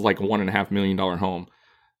Nebraska, this is like a $1.5 million home,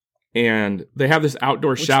 and they have this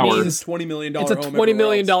outdoor shower. means $20 million. It's a $20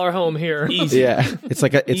 million home here. Easy. Yeah, it's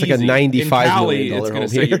like a Easy. $95 in Cali, million it's going home to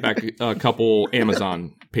set here. you back a couple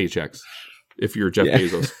Amazon paychecks if you're Jeff Yeah.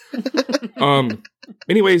 Bezos.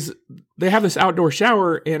 Anyways, they have this outdoor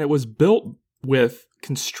shower, and it was built with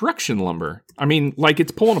construction lumber. I mean, like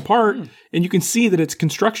it's pulling apart, and you can see that it's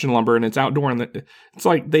construction lumber, and it's outdoor, and it's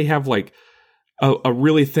like they have like a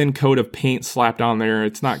really thin coat of paint slapped on there.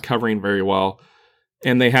 It's not covering very well,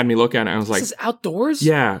 and they had me look at it, and I was like, This is outdoors?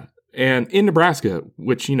 yeah. And in Nebraska,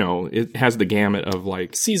 which, you know, it has the gamut of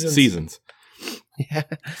like seasons. Yeah.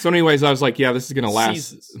 So anyways, I was like, yeah, this is going to last.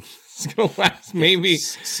 Seasons. It's going to last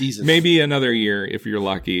maybe another year if you're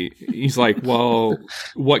lucky. He's like, well,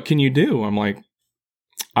 what can you do? I'm like,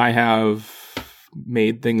 I have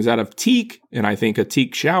made things out of teak, and I think a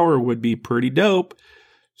teak shower would be pretty dope.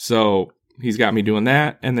 So he's got me doing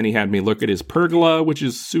that. And then he had me look at his pergola, which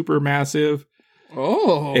is super massive.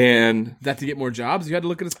 Oh, And that to get more jobs, you had to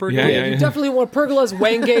look at his pergola. Yeah. You definitely want pergolas.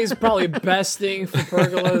 Wenge is probably best thing for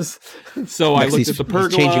pergolas. so I Next, looked he's at the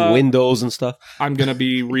changing pergola. windows and stuff. I'm going to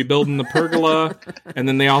be rebuilding the pergola. And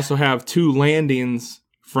then they also have 2 landings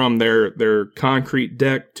from their concrete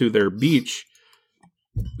deck to their beach.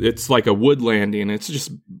 It's like a wood landing. It's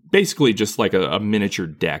just basically just like a miniature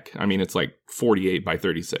deck. I mean, it's like 48 by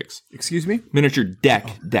 36. Excuse me. Miniature deck.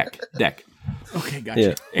 Okay, gotcha.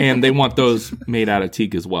 Yeah. And they want those made out of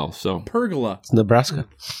teak as well. So, Pergola. It's Nebraska.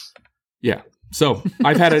 yeah. So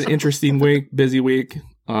I've had an interesting week, busy week.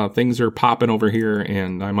 Things are popping over here,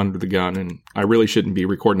 and I'm under the gun, and I really shouldn't be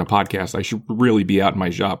recording a podcast. I should really be out in my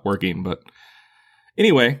shop working. But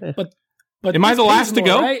anyway, But Am I this the pays last to more,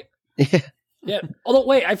 go? Right? Yeah. Yeah. Although,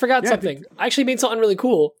 wait, I forgot Yeah, something. I actually made something really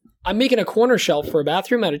cool. I'm making a corner shelf for a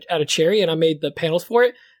bathroom out of cherry, and I made the panels for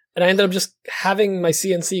it. And I ended up just having my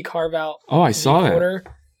CNC carve out. oh, I saw that. corner,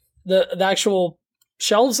 the actual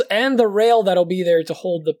shelves and the rail that'll be there to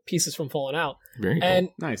hold the pieces from falling out. Very cool. And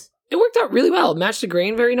Nice. it worked out really well. It matched the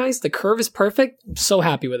grain very nice. The curve is perfect. I'm so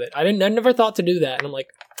happy with it. I never thought to do that. And I'm like,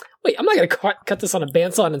 wait, I'm not going to cut this on a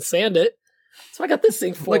bandsaw and sand it. So I got this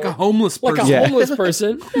thing for Like a homeless person. like a Yeah. homeless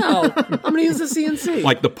person. No, I'm going to use the CNC.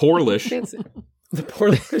 Like the Porlish. Fancy. The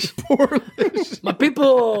Porlish. My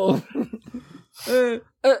people.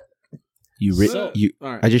 You, So- you.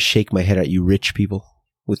 All right. I just shake my head at you, rich people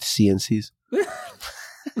with CNCs.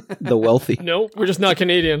 The wealthy. No, we're just not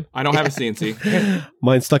Canadian. I don't have a CNC.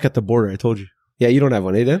 Mine's stuck at the border. I told you. Yeah, you don't have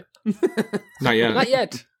one, eh, Dan? Not yet. Not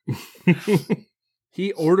yet.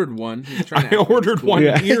 He ordered one. I ordered one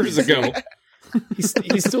years ago. He's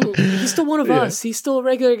still one of us. He's still a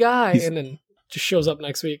regular guy, and then just shows up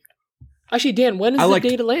next week. Actually, Dan, when is the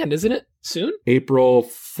day to land? Isn't it soon? April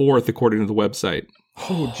 4th, according to the website.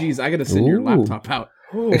 Oh, geez, I got to send your laptop out.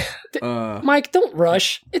 Mike, don't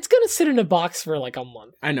rush. It's going to sit in a box for like a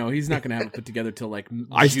month. I know. He's not going to have it put together till like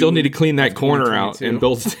I still need to clean that corner out and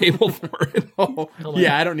build a table for it.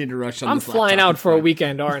 Yeah, I don't need to rush on I'm this flying laptop. out for a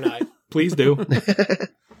weekend, aren't I? Please do.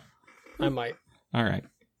 I might. All right.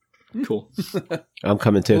 Cool. I'm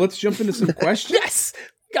coming too. Well, let's jump into some questions. Yes!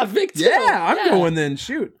 Got Vic too. Yeah, I'm going then.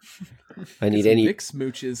 Shoot. I need any Vic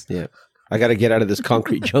smooches. Yeah. I got to get out of this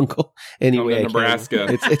concrete jungle anyway. I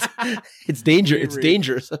Nebraska. It's dangerous. It's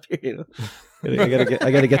dangerous up here. You know, I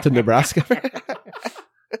got to get to Nebraska.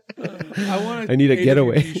 I need a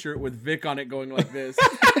getaway. T-shirt with Vic on it, going like this.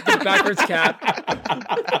 The backwards cap.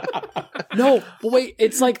 No, but wait,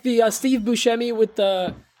 it's like the Steve Buscemi with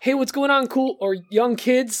the "Hey, what's going on, cool?" or young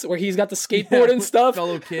kids, where he's got the skateboard and stuff.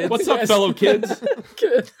 Fellow kids. What's up, fellow kids?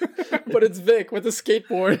 But it's Vic with a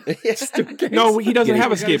skateboard. No, he doesn't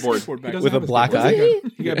have a skateboard. With a black eye.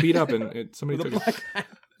 He got beat up and somebody took it.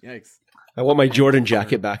 Yikes. I want my Jordan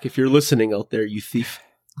jacket back. If you're listening out there, you thief.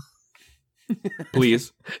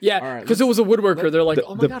 Please. Yeah, because it was a woodworker. They're like,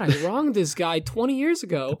 oh my God, I wronged this guy 20 years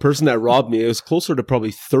ago. The person that robbed me, it was closer to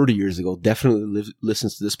probably 30 years ago, definitely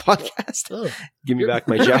listens to this podcast. Oh, Give me back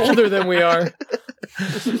my jacket. Older than we are.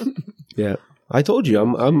 Yeah. I told you,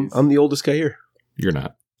 I'm the oldest guy here. You're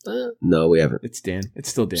not. No, we haven't. It's Dan. It's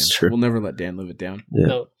still Dan. It's true. We'll never let Dan live it down. Yeah.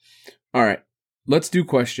 No. All right. Let's do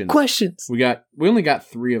questions. Questions. We only got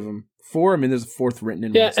 3 of them. 4. I mean, there's a 4th written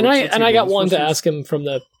in. Yeah, one. So I got one to ask him from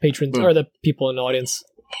the patrons or the people in the audience.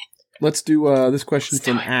 Let's do this question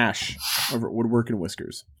from Ash over at Woodworking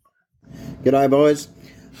Whiskers. G'day, boys.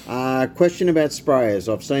 Question about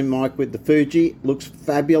sprayers. I've seen Mike with the Fuji. Looks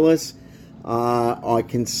fabulous. I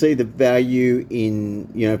can see the value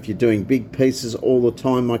in, if you're doing big pieces all the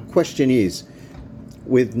time. My question is,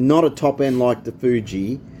 with not a top end like the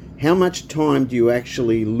Fuji, how much time do you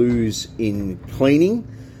actually lose in cleaning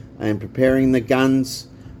and preparing the guns,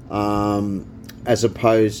 as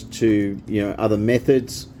opposed to other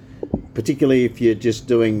methods? Particularly if you're just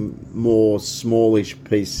doing more smallish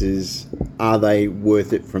pieces, are they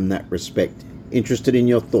worth it from that respect? Interested in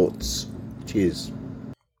your thoughts. Cheers.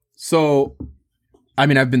 So, I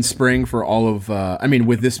mean, I've been spraying for all of.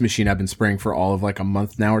 With this machine, I've been spraying for all of like a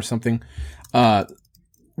month now or something.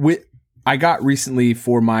 I got recently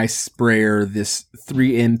for my sprayer this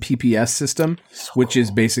 3M PPS system, which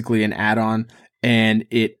is basically an add-on, and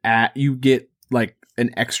you get like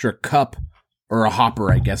an extra cup or a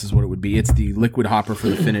hopper, I guess is what it would be. It's the liquid hopper for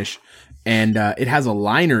the finish, and it has a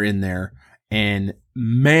liner in there, and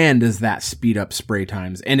man, does that speed up spray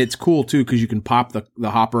times. And it's cool too because you can pop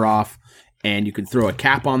the hopper off, and you can throw a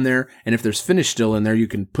cap on there, and if there's finish still in there, you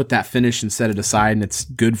can put that finish and set it aside, and it's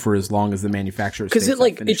good for as long as the manufacturer. Because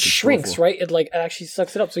it shrinks, right? It actually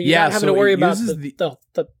sucks it up, so you're not having to worry about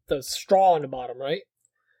the straw on the bottom, right?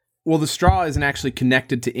 Well, the straw isn't actually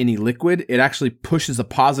connected to any liquid. It actually pushes a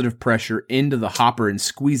positive pressure into the hopper and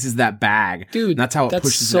squeezes that bag. Dude, and that's how it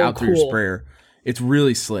pushes it out through your sprayer. It's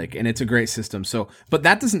really slick, and it's a great system. So, but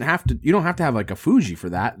that doesn't have to. You don't have to have like a Fuji for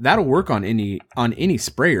that. That'll work on any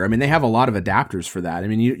sprayer. I mean, they have a lot of adapters for that. I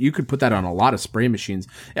mean, you could put that on a lot of spray machines.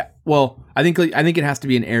 Yeah, well, I think it has to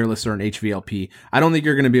be an airless or an HVLP. I don't think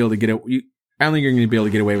you're going to be able to get it. I don't think you're going to be able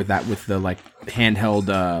to get away with that with the like handheld,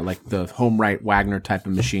 like the HomeRite Wagner type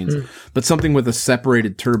of machines. But something with a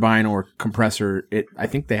separated turbine or compressor, I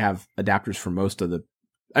think they have adapters for most of the.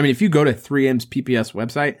 I mean, if you go to 3M's PPS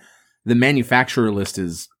website, the manufacturer list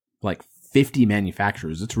is like 50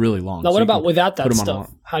 manufacturers. It's really long. Now, what about without that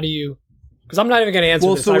stuff? How do you? Because I'm not even going to answer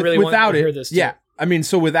this. So I really want to hear this too. Yeah. I mean,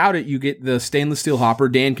 so without it, you get the stainless steel hopper.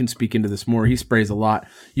 Dan can speak into this more. He sprays a lot.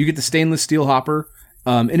 You get the stainless steel hopper,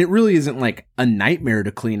 and it really isn't like a nightmare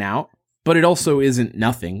to clean out, but it also isn't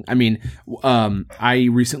nothing. I mean, I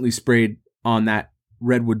recently sprayed on that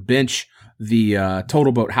Redwood bench the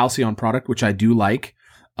Total Boat Halcyon product, which I do like.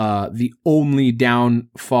 The only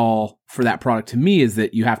downfall for that product to me is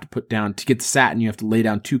that you have to put down, to get the satin, you have to lay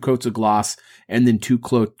down 2 coats of gloss and then 2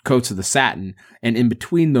 coats of the satin. And in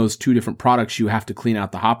between those 2 different products, you have to clean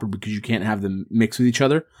out the hopper because you can't have them mix with each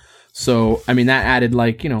other. So, I mean, that added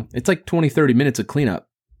like, it's like 20, 30 minutes of cleanup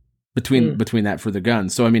between that for the gun.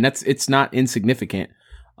 So, I mean, it's not insignificant.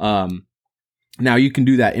 Now you can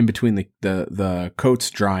do that in between the coats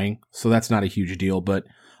drying. So that's not a huge deal, but,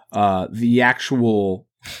 the actual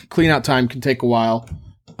clean out time can take a while.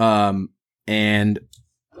 And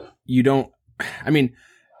you don't, I mean,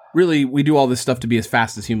 really, we do all this stuff to be as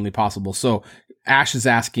fast as humanly possible. So Ash is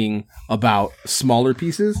asking about smaller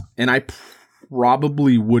pieces, and I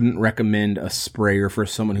probably wouldn't recommend a sprayer for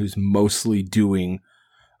someone who's mostly doing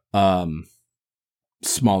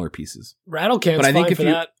smaller pieces. Rattle can's but I think fine for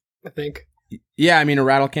that, I think. Yeah, I mean, a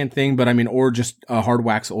rattle can thing, but I mean, or just a hard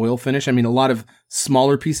wax oil finish. I mean, a lot of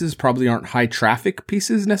smaller pieces probably aren't high traffic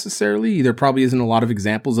pieces necessarily. There probably isn't a lot of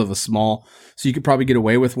examples of a small, so you could probably get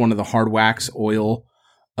away with one of the hard wax oil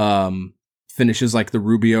finishes like the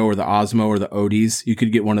Rubio or the Osmo or the Odis. You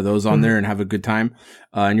could get one of those on there and have a good time.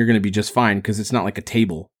 And you're going to be just fine because it's not like a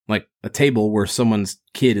table where someone's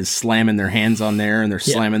kid is slamming their hands on there and they're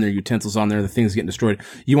slamming their utensils on there. The thing's getting destroyed.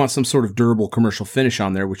 You want some sort of durable commercial finish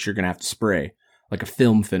on there, which you're going to have to spray, like a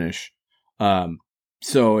film finish.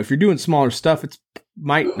 So if you're doing smaller stuff, it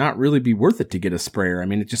might not really be worth it to get a sprayer. I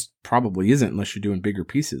mean, it just probably isn't unless you're doing bigger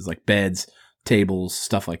pieces like beds, tables,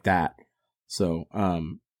 stuff like that. So,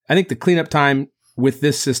 I think the cleanup time with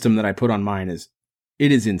this system that I put on mine is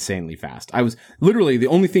insanely fast. I was literally the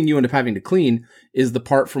only thing you end up having to clean is the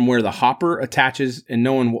part from where the hopper attaches, and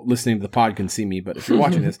no one listening to the pod can see me, but if you're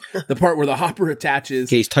watching this, the part where the hopper attaches.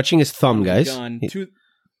 Okay, he's touching his thumb, guys.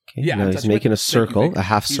 Yeah, he's making a circle, a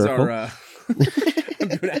half circle.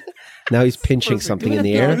 Now he's pinching something in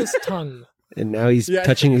the air. His tongue. And now he's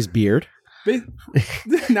touching his beard.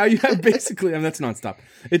 Now you have basically, that's nonstop.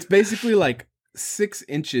 It's basically like 6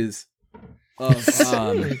 inches of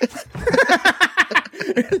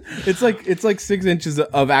it's like 6 inches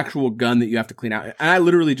of actual gun that you have to clean out. And I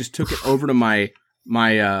literally just took it over to my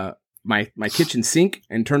kitchen sink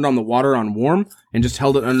and turned on the water on warm and just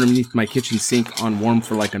held it underneath my kitchen sink on warm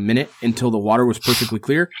for like a minute until the water was perfectly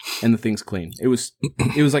clear and the thing's clean. It was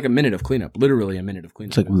like a minute of cleanup, literally a minute of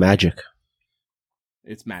cleanup. It's like magic.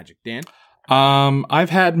 It's magic. Dan? I've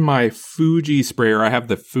had my Fuji sprayer. I have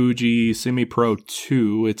the Fuji Semi Pro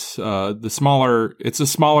 2. It's a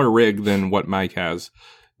smaller rig than what Mike has.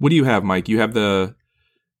 What do you have, Mike? You have I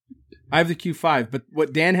have the Q5, but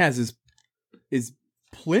what Dan has is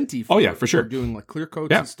plenty for sure. Doing like clear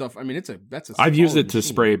coats and stuff. I mean, I've used it to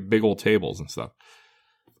spray big old tables and stuff.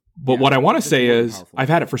 But what I want to say is powerful. I've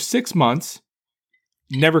had it for 6 months,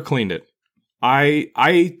 never cleaned it.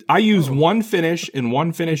 I use one finish and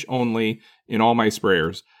one finish only in all my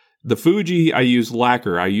sprayers. The Fuji, I use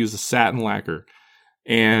lacquer. I use a satin lacquer.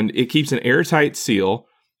 And it keeps an airtight seal.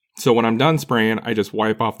 So when I'm done spraying, I just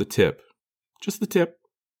wipe off the tip. Just the tip.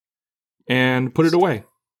 And put it away.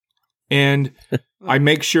 And I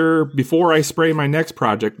make sure before I spray my next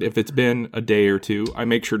project, if it's been a day or two, I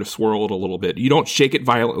make sure to swirl it a little bit. You don't shake it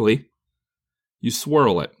violently. You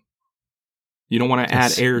swirl it. You don't want to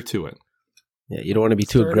add air to it. Yeah, you don't want to be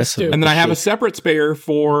too aggressive. And then I have a separate sprayer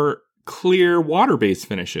for clear water-based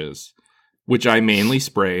finishes, which I mainly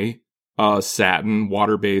spray satin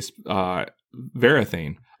water-based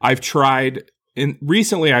Varathane.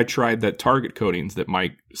 Recently I tried that Target coatings that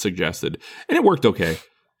Mike suggested, and it worked okay.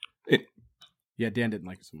 Yeah, Dan didn't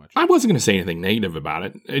like it so much. I wasn't going to say anything negative about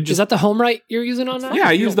it. Is that the HomeRite you're using on that? Yeah,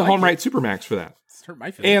 I use the HomeRite Supermax for that.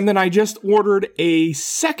 And then I just ordered a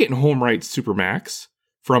second HomeRite Supermax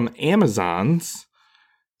from Amazon's,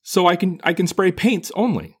 so I can spray paints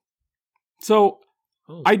only. So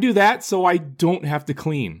I do that so I don't have to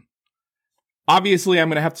clean. Obviously, I'm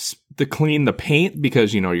going to have to clean the paint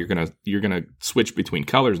because you're gonna switch between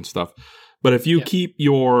colors and stuff. But if you keep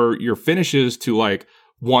your finishes to like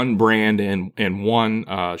one brand and one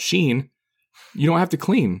sheen, you don't have to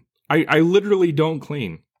clean. I literally don't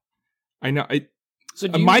clean. I know. So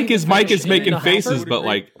Mike is making faces, but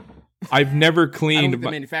like I've never cleaned. I don't think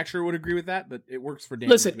the manufacturer would agree with that, but it works for Dan.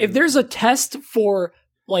 Listen, if there's a test for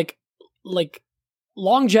like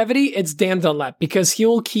longevity, it's Dan Dunlap because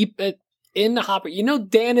he'll keep it in the hopper.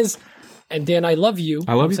 Dan is, and Dan, I love you.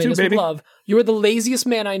 I love you too, baby. Love. You are the laziest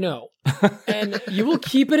man I know, and you will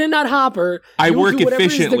keep it in that hopper. I work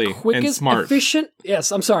efficiently and smart.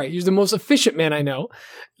 Yes, I'm sorry. You're the most efficient man I know.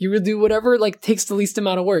 You will do whatever takes the least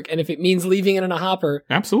amount of work, and if it means leaving it in a hopper,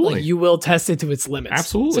 absolutely, you will test it to its limits.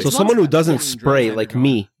 Absolutely. So someone who doesn't spray like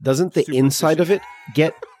me, doesn't the inside of it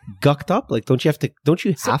get gucked up? Like, don't you have to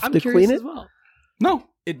clean it? As well. No,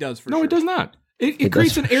 it does. No, it does not. It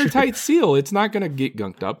creates an airtight seal. It's not going to get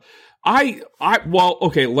gunked up.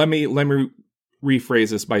 Okay, let me rephrase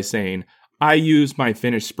this by saying I use my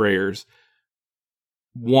finished sprayers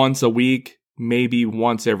once a week, maybe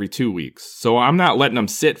once every 2 weeks. So I'm not letting them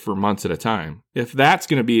sit for months at a time. If that's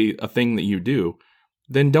going to be a thing that you do,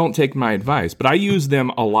 then don't take my advice. But I use them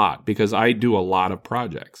a lot because I do a lot of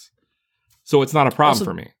projects. So it's not a problem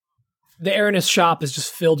for me. the air in his shop is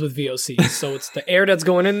just filled with VOCs. So it's the air that's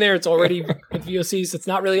going in there. It's already with VOCs. It's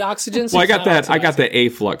not really oxygen. So well, I got that. I got the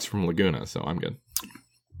A-Flux from Laguna, so I'm good.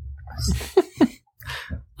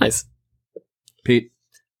 Nice. Pete,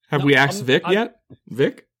 have we asked Vic yet?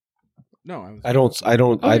 Vic? no, I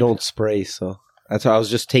don't spray, so that's why I was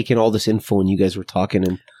just taking all this info when you guys were talking.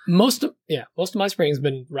 And most of my spraying's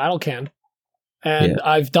been rattle can, and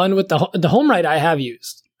I've done with the home right I have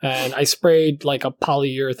used, and I sprayed like a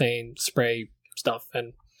polyurethane spray stuff,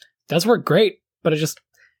 and that's worked great. But it just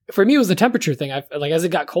for me it was the temperature thing. I like as it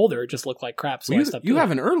got colder, it just looked like crap. So you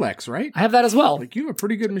have an Erlex, right? I have that as well. Like you have a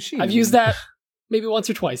pretty good machine. I've used that maybe once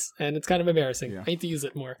or twice, and it's kind of embarrassing. I need to use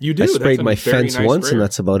it more. You do. I sprayed my fence once, and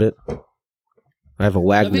that's about it. I have a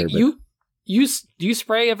Wagner. Do you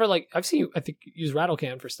spray ever? Like I've seen you. I think you use rattle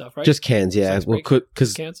can for stuff, right? Just cans, yeah. Well,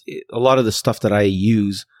 because a lot of the stuff that I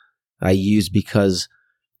use because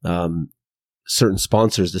certain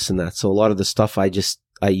sponsors, this and that. So a lot of the stuff I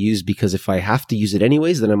use because if I have to use it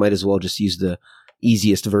anyways, then I might as well just use the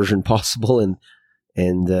easiest version possible and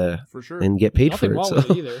for sure. and get paid Nothing for it. wrong So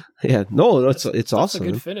with it either. yeah, no, it's awesome. That's a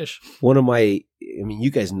good finish. One of my, I mean, you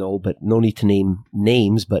guys know, but no need to name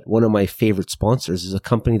names, but one of my favorite sponsors is a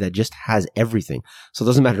company that just has everything. So it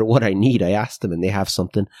doesn't matter what I need. I ask them and they have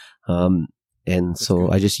something. And that's so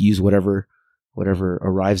good. I just use whatever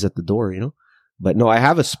arrives at the door, you know? But no, I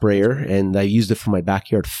have a sprayer and I used it for my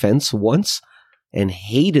backyard fence once and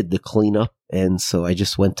hated the cleanup. And so I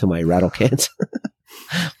just went to my rattle cans.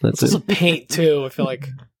 That's also paint too. I feel like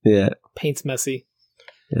paint's messy.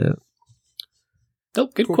 Yeah. Oh,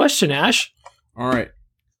 good question, Ash. All right.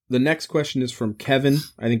 The next question is from Kevin.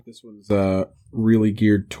 I think this one's really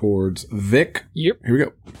geared towards Vic. Yep. Here we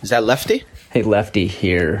go. Is that Lefty? Hey, Lefty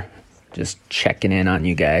here. Just checking in on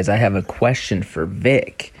you guys. I have a question for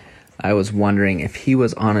Vic. I was wondering if he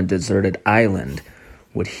was on a deserted island,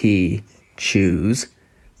 would he choose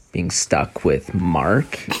being stuck with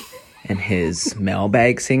Mark and his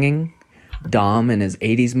mailbag singing, Dom and his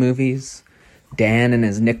 80s movies, Dan and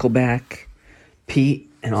his Nickelback,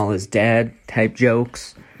 Pete and all his dad type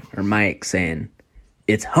jokes, or Mike saying,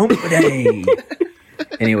 "It's hump day"?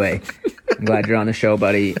 Anyway, I'm glad you're on the show,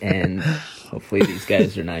 buddy, and hopefully these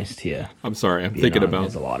guys are nice to you. I'm sorry, I'm thinking about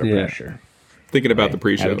there's a lot of pressure. Thinking about the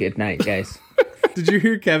pre-show. Have a good night, guys. Did you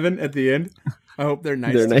hear Kevin at the end? I hope they're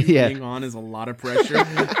nice to you. Being on is a lot of pressure.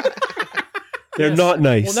 They're not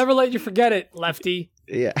nice. We'll never let you forget it, Lefty.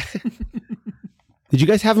 Yeah. Did you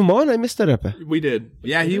guys have him on? I missed that up. We did.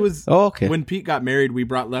 Yeah, he was. Oh, okay. When Pete got married, we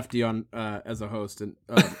brought Lefty on as a host, and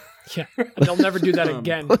yeah, they'll never do that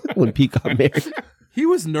again. When Pete got married, he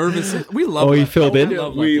was nervous. We love. Oh, he filled in.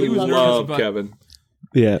 We love Kevin.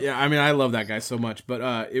 Yeah, yeah. I mean, I love that guy so much, but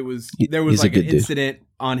there was like an incident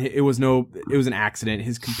on. It was an accident.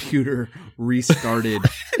 His computer restarted,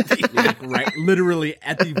 literally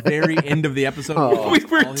at the very end of the episode. Oh. We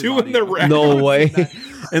were doing the record. No way.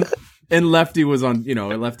 And Lefty was on.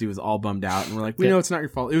 Lefty was all bummed out, and we're like, we know it's not your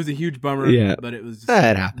fault. It was a huge bummer. Yeah, but it was just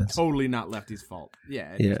that happens. Totally not Lefty's fault.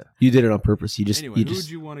 Yeah, yeah. You did it on purpose. You just. Anyway, who would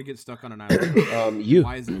you want to get stuck on an island? You.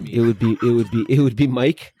 Why is it me? It would be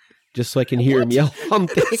Mike. Just so I can hear him yell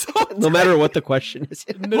hump day, no matter what the question is.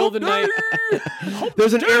 Middle of the night.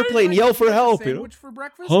 There's an airplane. Yell for help. Sandwich for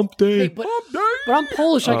breakfast. Hump day. Hey, but I'm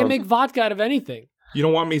Polish. I can make vodka out of anything. You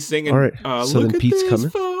don't want me singing. All right. So look then at Pete's this coming.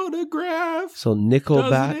 photograph. So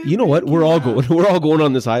Nickelback. You know what? We're all going. We're all going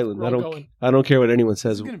on this island. I don't care what anyone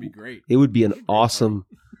says. It's gonna be great. It would be an awesome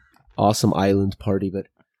island party. But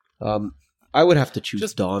I would have to choose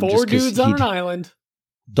just Dom. Four dudes on an island.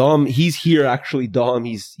 Dom, he's here actually. Dom,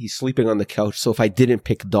 he's sleeping on the couch. So if I didn't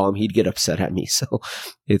pick Dom, he'd get upset at me. So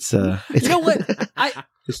it's you know what?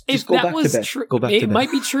 Just go back to bed. True, go back to it bed. might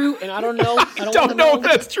be true, and I don't know. I don't know if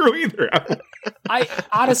that's true either. I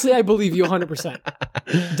honestly, I believe you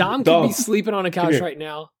 100%. Dom could be sleeping on a couch right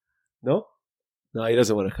now. No, he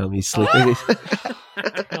doesn't want to come. He's sleeping.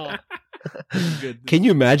 Oh. Can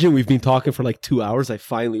you imagine? We've been talking for like 2 hours. I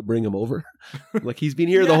finally bring him over. Like he's been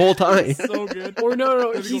here the whole time. So good. Or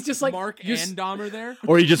no. He's just like Mark and Dom are there.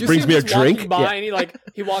 Or he just brings me a drink. By and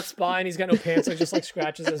he walks by and he's got no pants, so he just like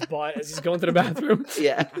scratches his butt as he's going to the bathroom.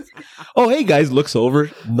 Yeah. Oh, hey guys, looks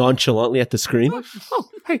over nonchalantly at the screen. Oh,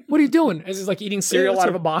 hey, what are you doing? As he's like eating cereal out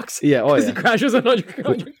of a box. Yeah. Oh, yeah. He crashes on your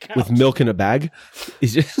couch with milk in a bag.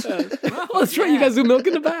 He's just. That's right. You guys do milk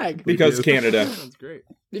in the bag because Canada. That's great.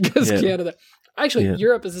 Because Canada. Actually,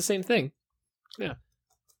 Europe is the same thing. Yeah.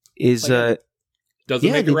 Doesn't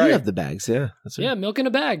make it right. They have the bags, yeah. That's right. Yeah, milk in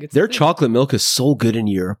a bag. Their chocolate milk is so good in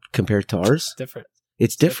Europe compared to ours. It's different.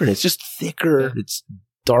 It's different. It's just thicker. Yeah. It's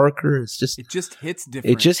darker. It just hits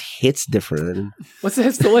different. It just hits different. What's it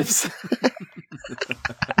hits the lips?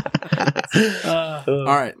 All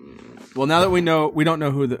right. Well, now that we don't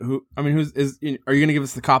know who. I mean, are you going to give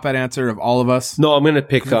us the cop-out answer of all of us? No, I'm going to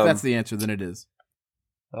pick. If that's the answer, then it is.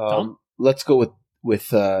 Let's go with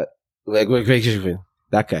that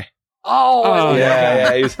guy. Oh,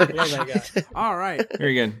 yeah. Yeah, that guy. All right.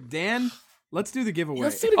 Very good. Dan, let's do the giveaway.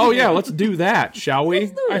 Let's do that, shall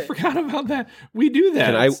we? I forgot about that. We do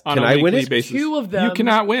that. Can I win it? Basis. Two of them. You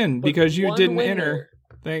cannot win because you didn't winner. enter.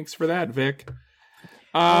 Thanks for that, Vic.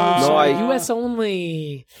 U.S.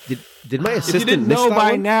 only. Did my If you assistant didn't miss know that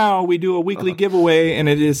by one? now, we do a weekly giveaway, and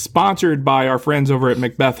it is sponsored by our friends over at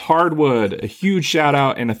Macbeth Hardwood. A huge shout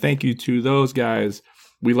out and a thank you to those guys.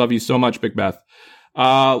 We love you so much, Macbeth.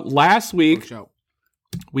 Last week,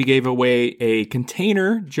 we gave away a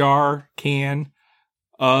container, jar, can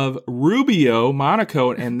of Rubio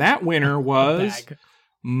Monocoat, and that winner was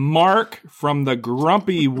Mark from the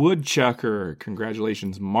Grumpy Woodchucker.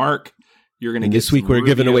 Congratulations, Mark. You're going to get this week. We're Rubio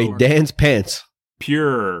giving away Dan's pants.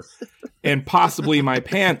 Pure and possibly my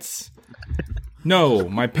pants. No,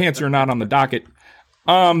 my pants are not on the docket.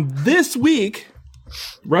 This week,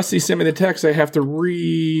 Rusty sent me the text. I have to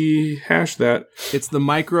rehash that. It's the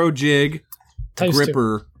micro jig Times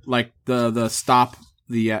gripper, like the stop.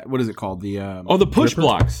 The what is it called? The the push gripper?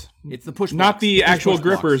 blocks. It's the push. Not blocks. the actual push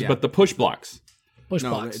blocks, grippers, yeah. but the push blocks. Push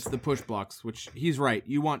No, blocks. it's the push blocks. Which he's right.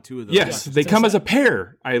 You want two of those? Yes, they come as a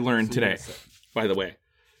pair. I learned today, by the way.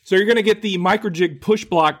 So you're going to get the microjig push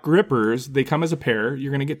block grippers. They come as a pair.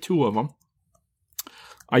 You're going to get two of them.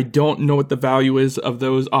 I don't know what the value is of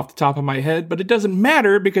those off the top of my head, but it doesn't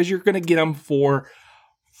matter because you're going to get them for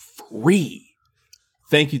free.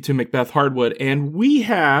 Thank you to Macbeth Hardwood. And we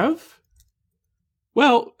kind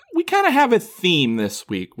of have a theme this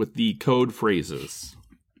week with the code phrases.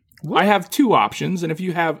 I have two options, and if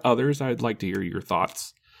you have others, I'd like to hear your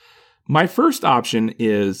thoughts. My first option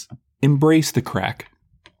is embrace the crack.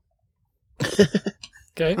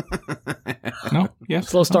 Okay. No? Yes?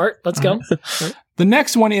 Slow start. Let's go. The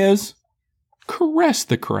next one is caress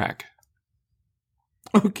the crack.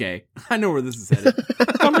 Okay, I know where this is headed.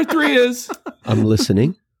 Number 3 is I'm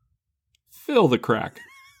listening. fill the crack.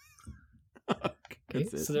 Okay,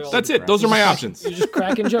 so they're all- That's it. Those are my options. You're just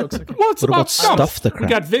cracking jokes. Okay. Well, it's What about stumps. stuff the We crack?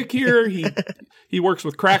 got Vic here. He works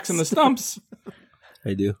with cracks in the stumps.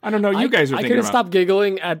 I do. I don't know. You guys are I thinking couldn't about. stop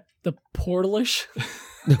giggling at the portalish.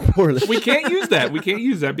 We can't use that. We can't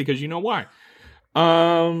use that because you know why.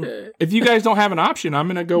 If you guys don't have an option, I'm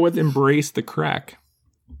going to go with embrace the crack.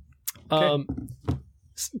 All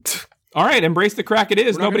right, embrace the crack. It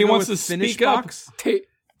is. We're not Nobody gonna go wants to with finish speak up. box?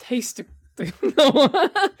 Taste the... No.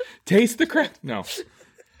 Taste the crack. No.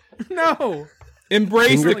 No.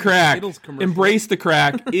 Embrace the Like a crack. Skittles commercial. Embrace the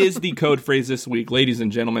crack is the code phrase this week, ladies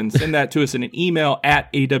and gentlemen. Send that to us in an email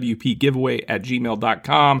at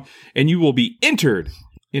awpgiveaway@gmail.com, and you will be entered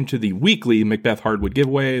into the weekly Macbeth Hardwood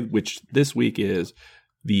giveaway, which this week is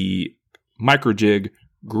the microjig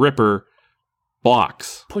gripper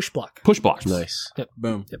blocks. Push block. Push blocks. Nice.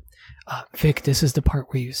 Boom. Vic, this is the part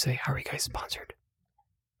where you say, how are you guys sponsored?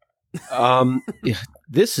 Yeah,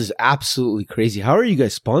 this is absolutely crazy. How are you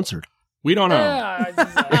guys sponsored? We don't know. We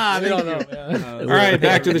don't know. Yeah. All right,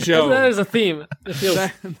 back to the show. That is a theme. It feels,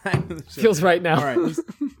 Back to the show. feels right now. All right.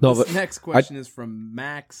 No, This but next question is from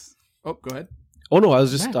Max. Oh, go ahead. I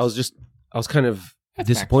was kind of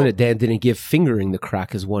disappointed Dan didn't give fingering the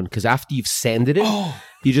crack as one because after you've sanded it,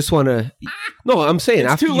 you just want to. No, I'm saying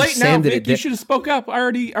It's after too you've late now, sanded Vic. it, You should have spoke up. I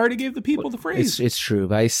already gave the people the phrase. it's true.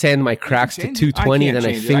 But I sand my cracks to change it. 220, I and then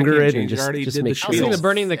I can't change it. finger I it can't and change it. I already just did make the I was sure. thinking of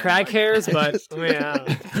burning the crack hairs, but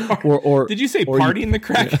yeah. Or Did you say or party in the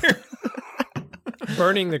crack here?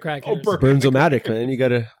 Burning the crack hairs. Burns-o-matic, man.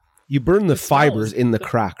 You burn the fibers in the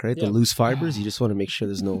crack, right? Yeah. The loose fibers. You just want to make sure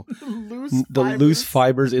there's no Loose loose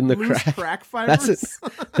fibers in the Loose crack. crack fibers. That's it.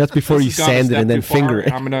 That's before you This has gone a sand it step and then too far. finger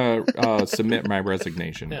it. I'm gonna submit my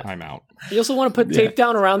resignation. Yeah. I'm out. You also want to put tape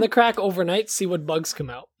down around the crack overnight, see what bugs come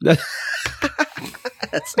out.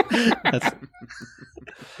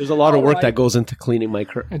 There's a lot of work Alright. that goes into cleaning my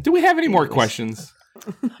crack. Do we have any more questions?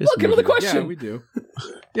 Look, another question. Yeah, we do.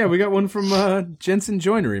 Yeah, we got one from Jensen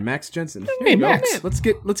Joinery, Max Jensen. Hey, Max. Let's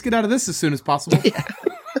get out of this as soon as possible.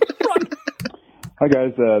 Hi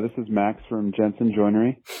guys, this is Max from Jensen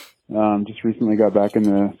Joinery. Just recently got back in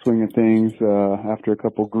the swing of things after a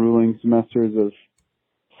couple grueling semesters of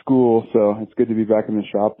school, so it's good to be back in the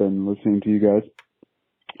shop and listening to you guys.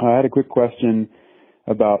 I had a quick question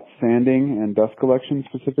about sanding and dust collection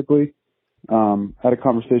specifically. Had a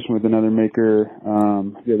conversation with another maker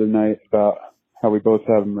the other night about how we both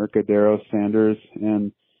have Mercadero sanders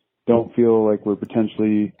and don't feel like we're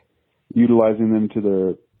potentially utilizing them to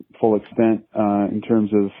their full extent in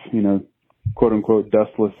terms of, quote unquote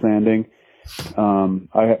dustless sanding.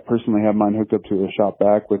 I personally have mine hooked up to a shop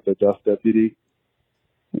vac with a dust deputy,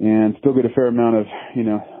 and still get a fair amount of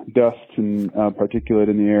dust and particulate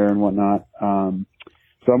in the air and whatnot.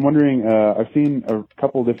 So I'm wondering, I've seen a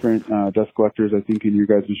couple different dust collectors, I think, in your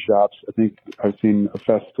guys' shops. I think I've seen a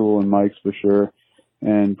Festool and Mike's for sure,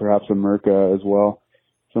 and perhaps a Mirka as well.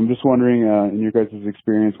 So I'm just wondering, in your guys'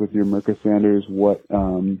 experience with your Mirka sanders,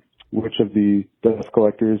 which of the dust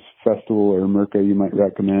collectors, Festool or Mirka, you might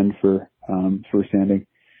recommend for sanding.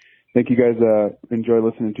 Thank you guys. Enjoy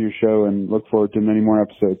listening to your show and look forward to many more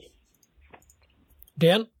episodes.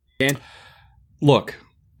 Dan? Look,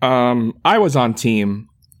 I was on team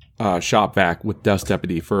shop vac with Dust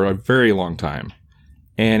Deputy for a very long time,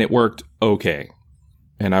 and it worked okay.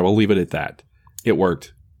 And I will leave it at that. It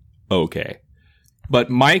worked okay. But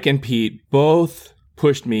Mike and Pete both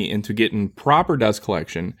pushed me into getting proper dust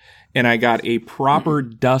collection, and I got a proper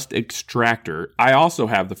dust extractor. I also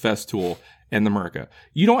have the Festool and the Mirka.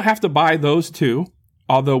 You don't have to buy those two,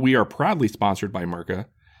 although we are proudly sponsored by Mirka.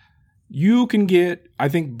 You can get, I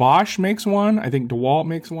think Bosch makes one. I think DeWalt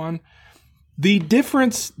makes one. The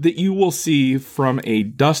difference that you will see from a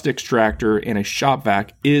dust extractor and a shop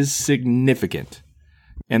vac is significant.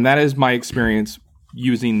 And that is my experience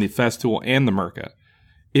using the Festool and the Mirka.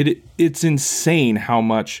 It's insane how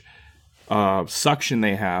much suction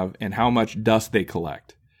they have and how much dust they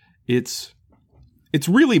collect. It's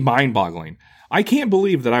really mind-boggling. I can't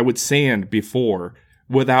believe that I would sand before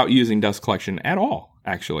without using dust collection at all,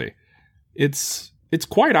 actually. It's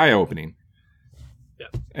quite eye-opening. Yeah.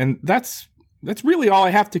 And that's really all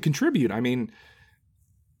I have to contribute. I mean,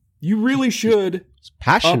 you really should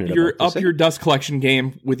up your dust collection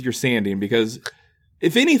game with your sanding, because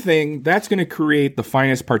if anything, that's going to create the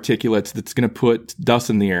finest particulates that's going to put dust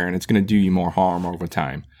in the air, and it's going to do you more harm over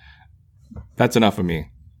time. That's enough of me.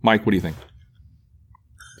 Mike, what do you think?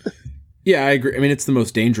 Yeah, I agree. I mean, it's the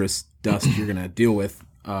most dangerous dust you're going to deal with.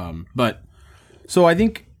 But so I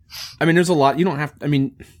think, there's a lot. You don't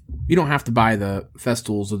have to buy the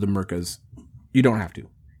Festools or the Mirkas. You don't have to.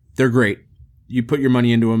 They're great. You put your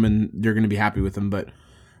money into them and you're going to be happy with them. But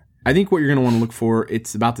I think what you're going to want to look for,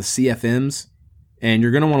 it's about the CFMs. And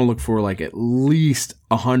you're going to want to look for like at least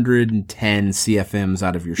 110 CFMs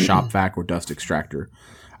out of your shop vac or dust extractor.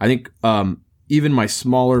 I think even my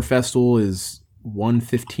smaller Festool is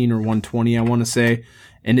 115 or 120, I want to say.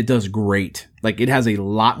 And it does great. Like, it has a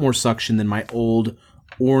lot more suction than my old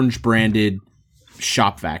orange branded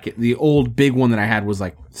shop vac. The old big one that I had was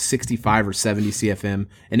like 65 or 70 CFM,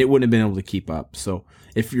 and it wouldn't have been able to keep up. So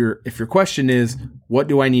if your question is, what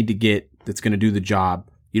do I need to get that's going to do the job?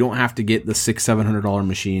 You don't have to get the $600-$700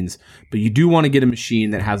 machines, but you do want to get a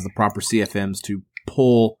machine that has the proper CFMs to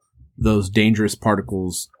pull those dangerous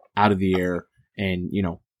particles out of the air and,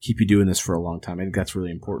 keep you doing this for a long time. I think that's really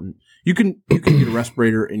important. You can get a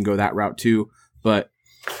respirator and go that route too, but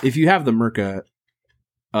if you have the Mirka,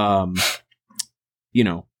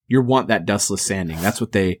 you want that dustless sanding. That's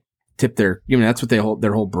what they tip that's what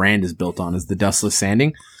their whole brand is built on, is the dustless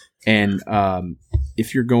sanding. And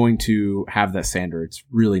if you're going to have that sander, it's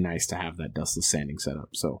really nice to have that dustless sanding setup.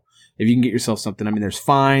 So if you can get yourself something, there's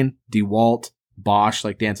Fine, DeWalt, Bosch,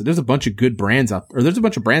 like Dan said, there's a bunch of good brands out there, or there's a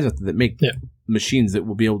bunch of brands out there that make machines that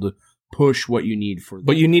will be able to push what you need for.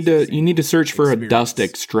 But you need to search for a dust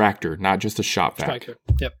extractor, not just a shop vac.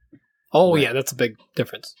 Yep. Oh right. Yeah, that's a big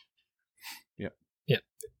difference. Yep. Yeah.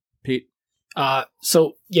 Pete.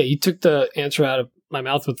 So yeah, you took the answer out of my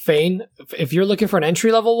mouth with Fane. If you're looking for an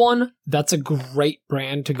entry level one, that's a great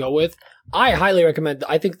brand to go with. I highly recommend.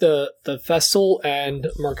 I think the Festool and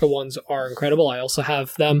Mirka ones are incredible. I also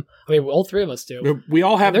have them. All three of us do. We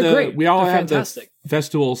all have great. We all they're have fantastic. The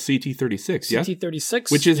Festool CT36. Yeah,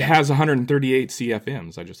 CT36, which has 138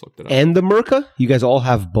 CFMs. I just looked it up. And the Mirka, you guys all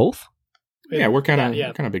have both. Yeah, we're kind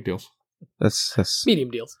of big deals. That's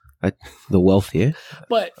medium deals. The wealthy. Eh?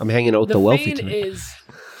 But I'm hanging out with the wealthy tonight.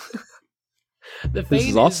 The Fane this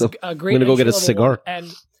is awesome. Is a great. I'm gonna go get a cigar. And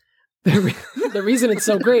the reason it's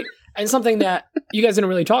so great, and something that you guys didn't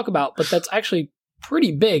really talk about, but that's actually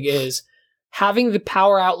pretty big, is having the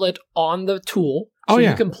power outlet on the tool, so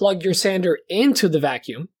you can plug your sander into the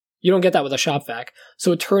vacuum. You don't get that with a shop vac,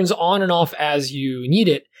 so it turns on and off as you need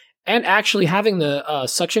it. And actually having the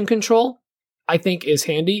suction control, I think, is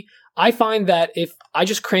handy. I find that if I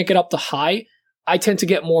just crank it up to high, I tend to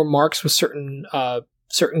get more marks with certain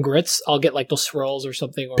grits. I'll get like those swirls or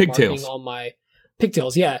something, or pigtails on my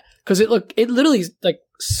pigtails. Yeah, because it literally like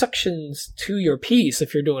suctions to your piece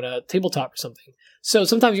if you're doing a tabletop or something. So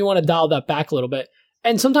sometimes you want to dial that back a little bit.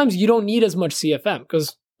 And sometimes you don't need as much CFM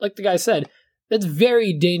because, like the guy said, that's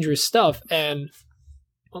very dangerous stuff. And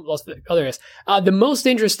the most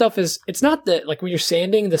dangerous stuff is, it's not the, like when you're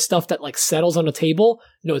sanding, the stuff that like settles on a table.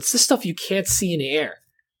 No, it's the stuff you can't see in the air.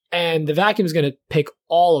 And the vacuum is going to pick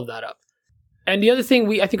all of that up. And the other thing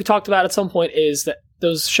I think we talked about at some point is that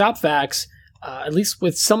those shop vacs, at least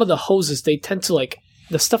with some of the hoses, they tend to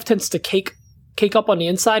the stuff tends to cake up on the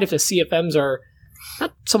inside if the CFMs are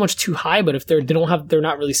not so much too high, but if they're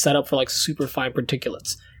not really set up for like super fine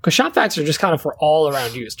particulates. Because shop vacs are just kind of for all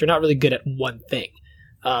around use. They're not really good at one thing.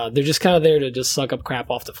 They're just kind of there to just suck up crap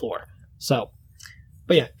off the floor. So,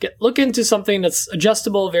 but yeah, look into something that's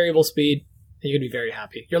adjustable, variable speed, and you're going to be very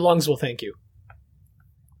happy. Your lungs will thank you.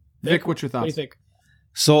 Vic, what's your thoughts? What do you think?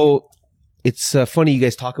 So it's funny you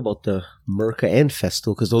guys talk about the Mirka and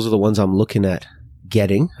Festool because those are the ones I'm looking at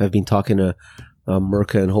getting. I've been talking to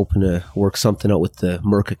Mirka and hoping to work something out with the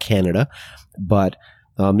Mirka Canada. But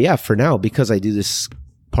for now, because I do this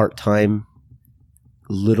part-time,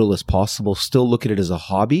 little as possible, still look at it as a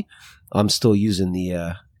hobby. I'm still using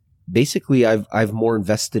the basically I've more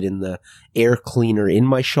invested in the air cleaner in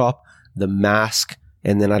my shop, the mask,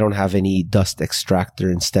 and then I don't have any dust extractor.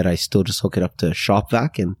 Instead, I still just hook it up to shop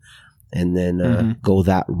vac and then go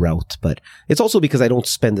that route. But it's also because I don't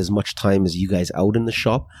spend as much time as you guys out in the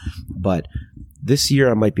shop. But this year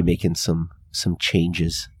I might be making some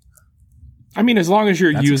changes. I mean, as long as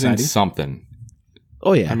you're That's using exciting. something.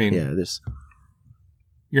 Oh yeah, I mean, this.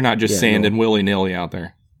 You're not just sanding willy-nilly out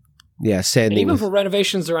there. Yeah, And sanding. even for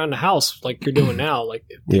renovations around the house, like you're doing now, like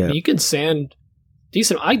you can sand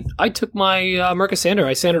decent. I took my Mirka sander.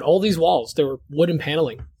 I sanded all these walls. They were wooden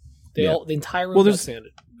paneling. The entire room was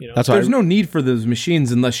sanded. You know? That's why There's no need for those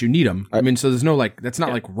machines unless you need them. I mean, so there's no that's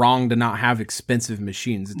not like wrong to not have expensive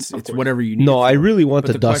machines. It's whatever you need. No, I really want But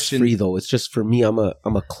the the dust question- free though. It's just for me. I'm a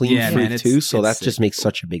clean Yeah, freak man, too, so it's that just makes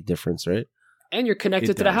such a big difference, right? And you're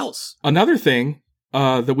connected It to the does. house. Another thing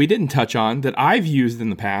that we didn't touch on that I've used in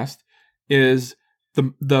the past is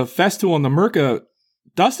the Festool and the Mirka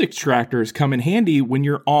dust extractors come in handy when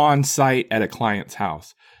you're on site at a client's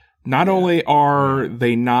house. Not only are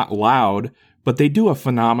they not loud, but they do a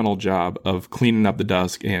phenomenal job of cleaning up the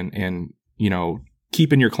dust and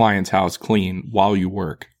keeping your client's house clean while you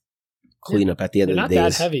work. Clean up at the end They're of not the day. that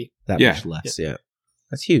is heavy. That Yeah. much less. Yeah,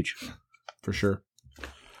 that's huge. For sure.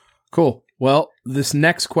 Cool. Well, this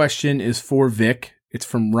next question is for Vic. It's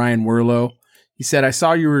from Ryan Werlow. He said, I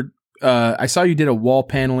saw you did a wall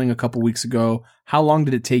paneling a couple weeks ago. How long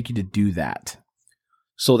did it take you to do that?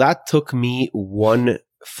 So that took me one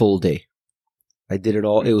full day. I did it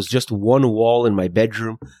all. It was just one wall in my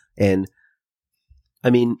bedroom. And I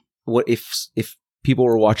mean, what if people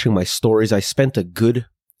were watching my stories, I spent a good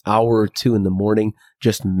hour or two in the morning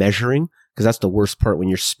just measuring, because that's the worst part when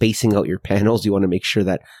you're spacing out your panels. You want to make sure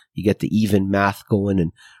that you get the even math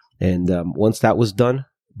going. And once that was done,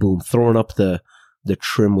 boom, throwing up the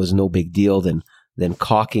trim was no big deal. Then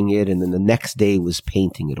caulking it. And then the next day was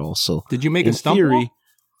painting it also. Did you make In a stump theory, wall?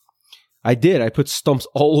 I did. I put stumps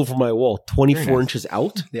all over my wall, 24 Very nice. inches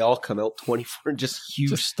out. They all come out 24, just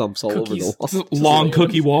huge stumps all over the wall. It's a long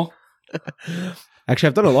cookie wall. Actually,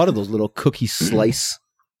 I've done a lot of those little cookie slice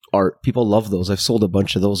art. People love those. I've sold a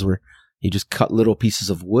bunch of those where you just cut little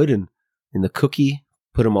pieces of wood and in the cookie,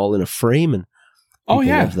 put them all in a frame. And Oh people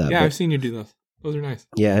yeah, love that, yeah. but- I've seen you do those. Those are nice.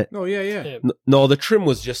 yeah. Oh, yeah. Yeah. No, the trim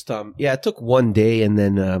was just, it took one day and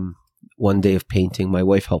then 1 day of painting. My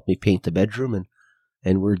wife helped me paint the bedroom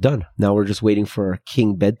and we're done. Now we're just waiting for our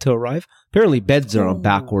king bed to arrive. Apparently beds are on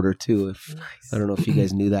back order too. I don't know if you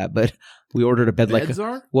guys knew that, but we ordered a bed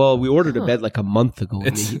we ordered a bed like a month ago.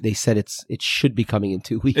 And they said it should be coming in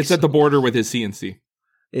 2 weeks. It's at the border with his CNC.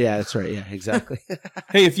 Yeah, that's right. Yeah, exactly.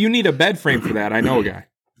 Hey, if you need a bed frame for that, I know a guy.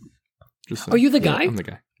 Just saying. Are you the guy? I'm the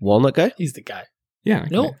guy. Walnut guy? He's the guy. Yeah.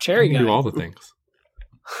 No, cherry I can guy. do all the things.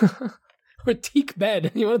 Or teak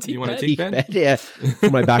bed. You want a teak You want a bed? teak bed? Yeah, for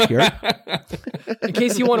my backyard. In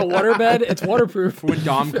case you want a water bed, it's waterproof. When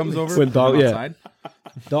Dom comes over. When Dom- yeah. outside.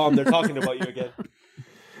 Dom, they're talking about you again.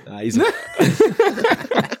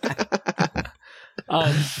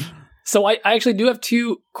 So I actually do have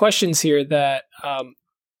two questions here that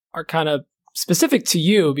are kind of specific to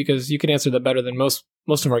you because you can answer that better than most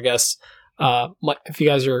of our guests. If you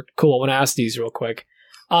guys are cool, I want to ask these real quick.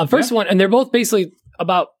 First one, and they're both basically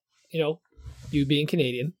about you being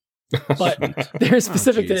Canadian, but they're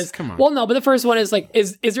specific to this. Come on. Well, no, but the first one is like,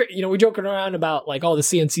 is there? We're joking around about like all the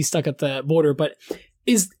CNC stuck at the border, but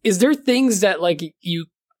is there things that like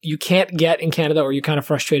you can't get in Canada, or you're kind of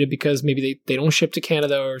frustrated because maybe they don't ship to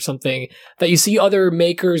Canada or something that you see other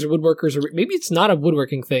makers or woodworkers, or maybe it's not a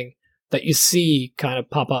woodworking thing that you see kind of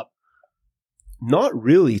pop up? Not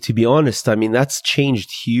really, to be honest. I mean, that's changed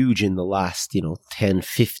huge in the last, 10,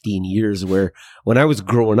 15 years, where when I was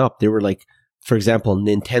growing up, there were like, for example,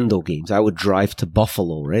 Nintendo games. I would drive to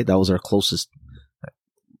Buffalo, right? That was our closest,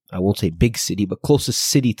 I won't say big city, but closest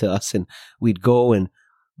city to us. And we'd go and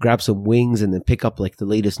grab some wings and then pick up like the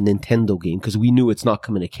latest Nintendo game because we knew it's not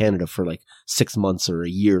coming to Canada for like 6 months or a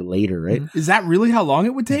year later, right? Is that really how long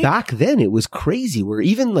it would take? Back then, it was crazy. Where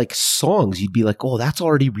even like songs, you'd be like, "Oh, that's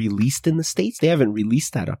already released in the States. They haven't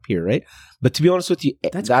released that up here, right?" But to be honest with you,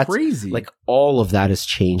 that's crazy. Like all of that has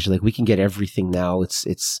changed. Like we can get everything now.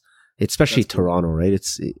 It's especially Toronto, right?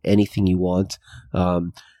 It's anything you want.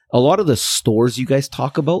 A lot of the stores you guys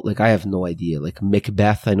talk about, like I have no idea. Like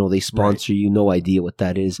Macbeth, I know they sponsor you. No idea what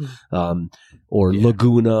that is. Or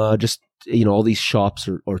Laguna, just, all these shops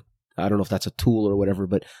or I don't know if that's a tool or whatever,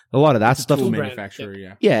 but a lot of that stuff. Tool manufacturer,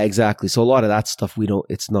 yeah. Yeah, exactly. So a lot of that stuff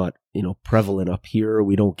it's not, prevalent up here.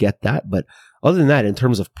 We don't get that. But other than that, in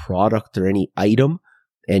terms of product or any item,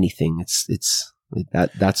 anything,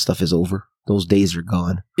 that stuff is over. Those days are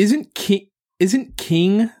gone. Isn't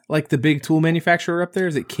King like the big tool manufacturer up there?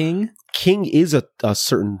 Is it King? King is a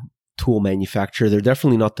certain tool manufacturer. They're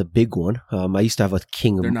definitely not the big one. I used to have a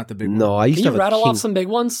King. They're not the big one. No, I used Can to you have rattle a King. off some big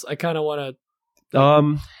ones? I kind of want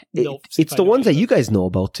to. It's the ones that you guys know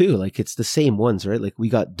about too. Like it's the same ones, right? Like we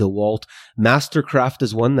got DeWalt. Mastercraft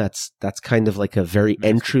is one that's kind of like a very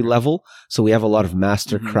entry level. So we have a lot of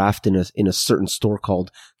Mastercraft in a certain store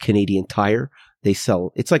called Canadian Tire. They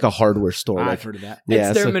sell, it's like a hardware store. I've heard of that. Yeah,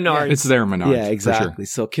 it's their Menards. It's their Menards. Yeah, exactly.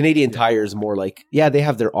 So Canadian Tire is more like, they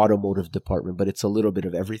have their automotive department, but it's a little bit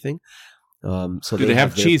of everything. So do they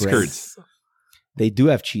have cheese curds? They do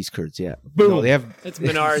have cheese curds, yeah. Boom. No, they have It's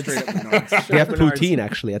Menards. they have poutine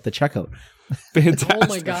actually at the checkout. Fantastic. Oh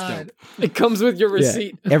my God. It comes with your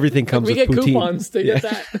receipt. Yeah, everything comes we with get poutine. coupons to get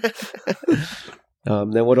that.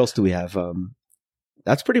 Then what else do we have?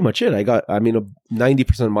 That's pretty much it.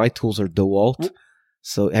 90% of my tools are DeWalt.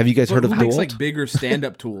 So have you guys heard of who DeWalt? makes like bigger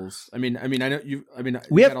stand-up tools? I mean, I know you. I mean,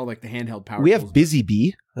 we have got all like the handheld power. We have tools. Busy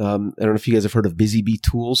Bee. I don't know if you guys have heard of Busy Bee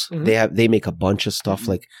tools. Mm-hmm. They make a bunch of stuff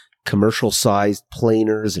like commercial sized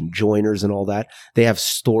planers and joiners and all that. They have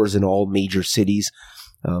stores in all major cities.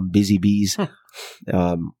 Busy Bees.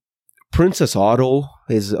 Princess Auto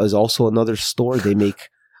is also another store. They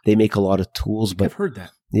make a lot of tools. But I've heard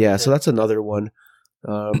that. Yeah, so that's another one.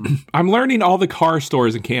 I'm learning all the car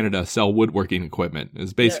stores in Canada sell woodworking equipment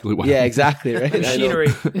is basically what. Yeah, exactly. Right. Machinery.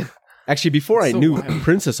 Actually, before I knew wild.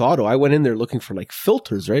 Princess Auto, I went in there looking for like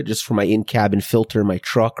filters, right? Just for my in-cabin filter, my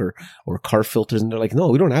truck or car filters. And they're like, no,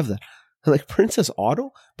 we don't have that. I'm like, Princess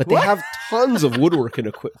Auto? But they have tons of woodworking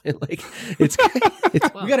equipment. Like it's We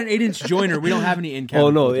got an 8-inch joiner. We don't have any in-cabin. Oh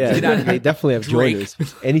no, filters. yeah. They definitely have Drake.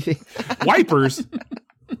 joiners. Anything. Wipers.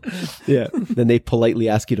 Yeah. Then they politely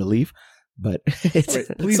ask you to leave. But it's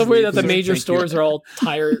Please so weird that the leave. major Thank you. stores are all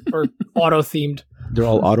tire or auto themed. they're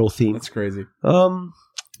all auto themed. That's crazy.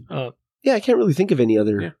 Yeah, I can't really think of any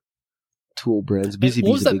other tool brands. Busy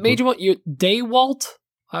What was Bee's a that big major one. one? Daywalt?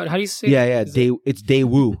 How do you say it? Yeah. It's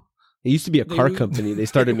Daewoo. It used to be a car Daewoo. company. They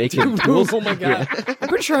started making tools. Oh my God. I'm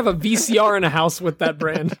pretty sure I have a VCR in a house with that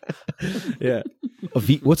brand. Yeah.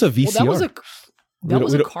 What's a VCR? Well, that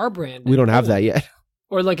was we a don't- car brand. we don't have that yet.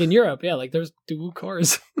 Or like in Europe, yeah, like there's Daewoo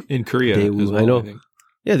cars. In Korea. Daewoo, as well, I know. think.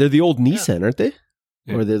 Yeah, they're the old Nissan, aren't they?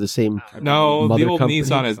 Yeah. Or they're the same. No, Mother the old company.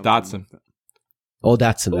 Nissan is Datsun. Oh,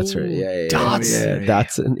 Datsun. That's Ooh, right. Yeah. Datsun. Yeah,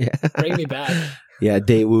 Datsun. Yeah. Bring me back. Yeah,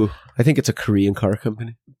 Daewoo. I think it's a Korean car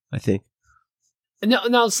company. I think.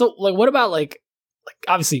 Now, so like, what about like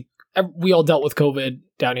obviously we all dealt with COVID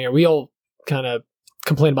down here. We all kind of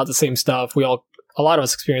complain about the same stuff. A lot of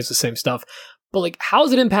us experience the same stuff. But like, how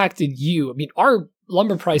has it impacted you? I mean, our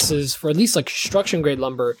lumber prices for at least like construction grade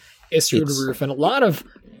lumber is through the roof, and a lot of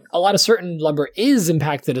certain lumber is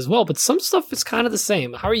impacted as well. But some stuff is kind of the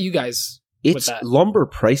same. How are you guys with that? Lumber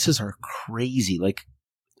prices are crazy. Like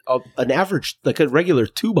an average, like a regular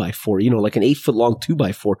 2x4, like an 8-foot long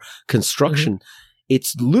 2x4 construction,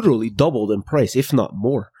 it's literally doubled in price, if not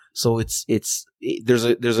more. So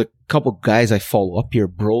there's a couple guys I follow up here,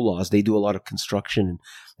 Bro Laws. They do a lot of construction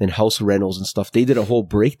and house rentals and stuff. They did a whole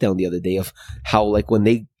breakdown the other day of how like when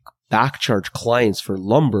they back charge clients for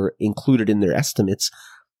lumber included in their estimates,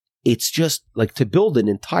 it's just like to build an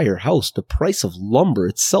entire house, the price of lumber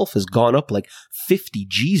itself has gone up like 50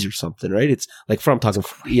 G's or something, right? It's like I'm talking,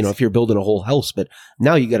 if you're building a whole house, but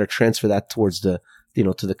now you got to transfer that towards to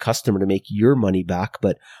the customer to make your money back.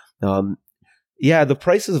 But, yeah, the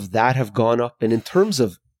prices of that have gone up. And in terms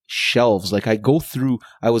of shelves, like I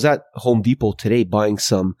was at Home Depot today buying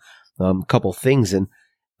some, couple things, and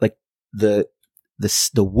like the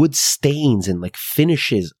wood stains and like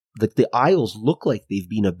finishes like the aisles look like they've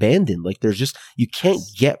been abandoned. Like there's just, you can't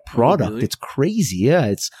get product. really? It's crazy. Yeah.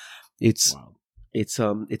 It's Wow.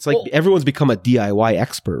 it's like everyone's become a DIY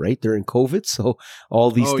expert, right? During COVID. So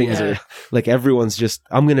all these things yeah. are like, everyone's just,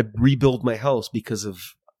 I'm going to rebuild my house because of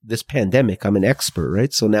this pandemic. I'm an expert,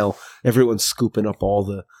 right? So now everyone's scooping up all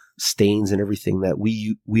the stains and everything that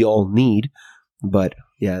we all need. But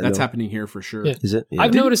yeah, That's happening here for sure. Yeah. Is it? Yeah.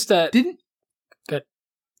 I've noticed that. Didn't Good.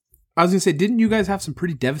 I was gonna say, didn't you guys have some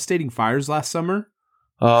pretty devastating fires last summer?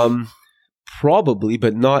 Probably,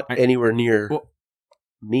 but not anywhere near Well-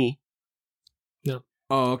 me.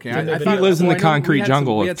 Oh, okay. Yeah, He lives in the concrete we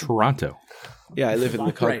jungle had of Toronto. Yeah, I live in the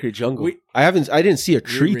Right. concrete jungle. We- I didn't see a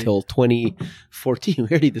tree Agree. till 2014. We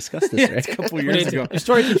already discussed this, Yeah, right? a couple years ago. Your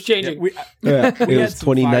story keeps changing. Yeah, we Yeah, it we had was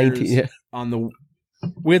some 2019. fires Yeah.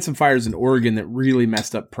 we had some fires in Oregon that really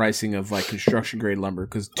messed up pricing of like construction grade lumber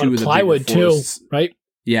because two On of the plywood bigger too, forests, right?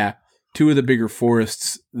 yeah, two of the bigger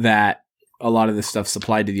forests that a lot of this stuff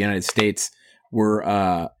supplied to the United States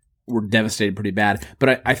were devastated pretty bad.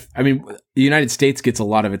 But I mean, the United States gets a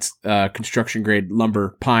lot of its construction grade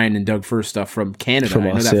lumber, pine and Doug fir stuff from Canada. From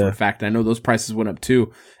I know us, that for yeah. a fact. I know those prices went up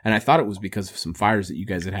too, and I thought it was because of some fires that you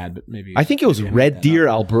guys had, but maybe I think it was maybe I made Red that Deer,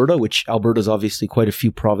 up. Alberta, which Alberta's obviously quite a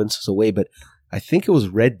few provinces away, but I think it was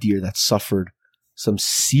Red Deer that suffered some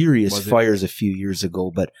serious Was it? fires a few years ago.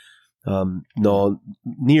 But no,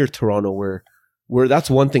 near Toronto, where that's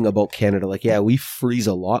one thing about Canada. Like, yeah, we freeze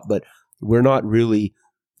a lot, but we're not really.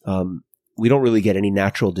 We don't really get any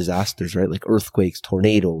natural disasters, right? Like earthquakes,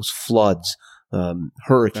 tornadoes, floods,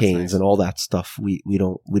 hurricanes, nice. and all that stuff. We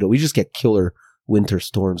don't. We just get killer winter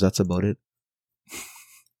storms. That's about it.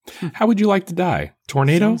 How would you like to die?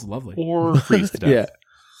 Tornado Sounds lovely. or freeze to death?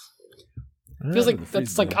 Yeah. Feels like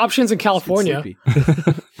that's like options in California.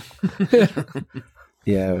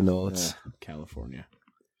 Yeah. No, it's. California.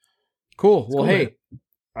 Cool. Well, go, hey, man.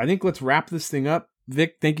 I think let's wrap this thing up.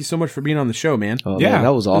 Vic, thank you so much for being on the show, man. Oh, Yeah, man,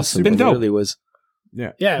 that was it's awesome. been It dope. really was.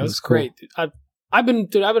 Yeah. Yeah, it It was was cool. great. I've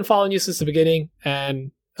been following you since the beginning,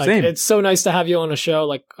 and like, Same. it's so nice to have you on a show.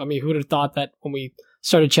 Like, I mean, who would have thought that when we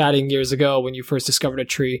started chatting years ago, when you first discovered a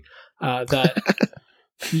tree, that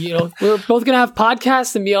you know we're both gonna have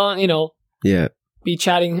podcasts and be on, you know, Yeah. be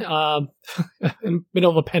chatting in the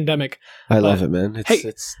middle of a pandemic. I love it, man. It's,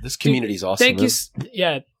 Hey, this community's awesome. Thank man. you.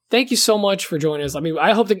 Yeah. Thank you so much for joining us. I mean,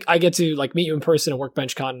 I hope that I get to like meet you in person at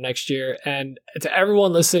Workbench Con next year. And to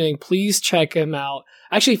everyone listening, please check him out.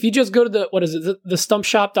 Actually, if you just go to the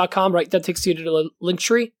stumpshop.com, right? That takes you to the link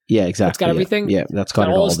tree. Yeah, exactly. It's got yeah. everything. Yeah, that's got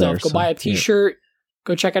it all all the stuff. there. Go so, buy a yeah. t-shirt.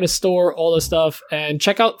 Go check out his store, all the stuff. And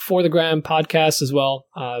check out For the Gram podcast as well.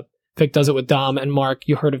 Vic does it with Dom and Mark.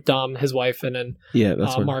 You heard of Dom, his wife, and then Yeah,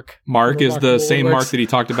 that's right. Mark. Mark is the Remarkable same works. Mark that he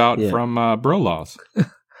talked about Yeah. from Bro Laws.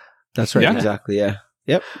 That's right. Yeah. Exactly. Yeah.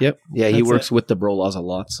 Yep. Yeah, he That's works with the Bro Laws a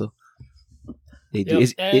lot, so they do.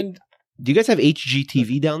 Yep. Do you guys have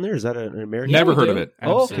HGTV down there? Is that an American? Never we heard do. of it.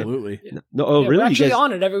 Oh, okay. Absolutely. No. Oh, Yeah, really? We're actually you guys?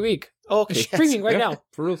 on it every week. Oh, It's okay. streaming right Yeah, now.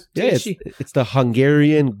 for real. Yeah, THC. it's the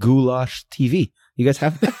Hungarian Goulash TV. You guys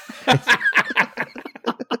have?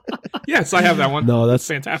 Yes, I have that one. No, That's that's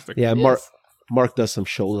fantastic. yeah. Yes. Mark does some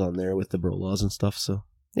shows on there with the Bro Laws and stuff. So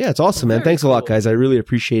yeah, it's awesome, man. Very Thanks a lot, cool. guys. I really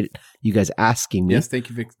appreciate you guys asking me. Yes, thank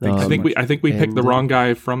you, Vic. Thank you Um, so much. I think we picked the and, wrong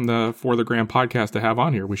guy from the For the Gram podcast to have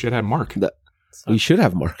on here. We should have Mark. We should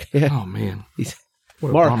have Mark. Yeah. Oh man, He's- what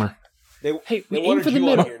a Mark. bummer. Hey, we aim for the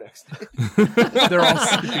middle. They're all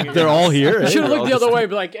sleeping in They're all here. You eh? should have They're looked all the other just- way,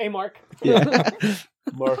 be like, "Hey, Mark." Yeah.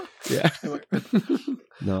 Mark. Yeah.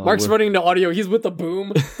 No, Mark's we're- running the audio. He's with the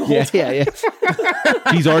boom. Yeah.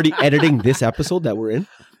 He's already editing this episode that we're in.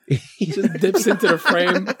 He just dips into the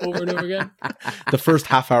frame over and over again. The first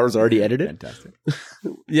half hour is already edited. Fantastic.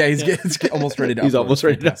 Yeah, he's almost ready to He's upload. almost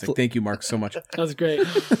ready to Fantastic. upload. Thank you, Mark, so much. That was great.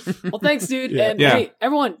 Well, thanks, dude. Yeah. And Yeah. hey,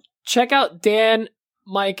 everyone, check out Dan,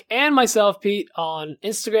 Mike, and myself, Pete, on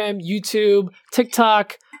Instagram, YouTube,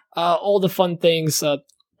 TikTok, all the fun things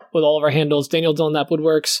with all of our handles. Daniel Dunlap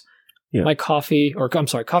Woodworks, Yeah. Coffee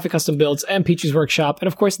Custom Builds, and Peachy's Workshop, and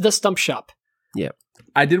of course, The Stump Shop.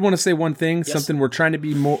 I did want to say one thing, Yes. something we're trying to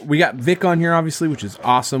be more. We got Vic on here, obviously, which is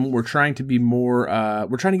awesome. We're trying to be more.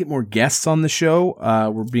 We're trying to get more guests on the show.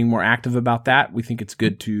 We're being more active about that. We think it's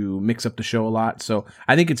good to mix up the show a lot. So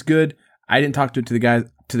I think it's good. I didn't talk to the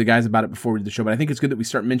guys about it before we did the show, but I think it's good that we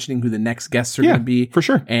start mentioning who the next guests are Yeah, going to be for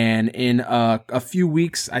sure. And in a few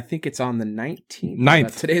weeks, I think it's on the 19th.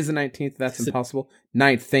 9th. Today is the 19th. That's impossible.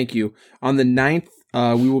 9th. Thank you. On the 9th,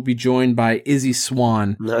 we will be joined by Izzy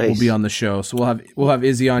Swan. Nice. Will be on the show. So we'll have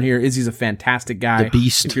Izzy on here. Izzy's a fantastic guy. The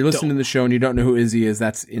beast. If you're listening to the show and you don't know who Izzy is,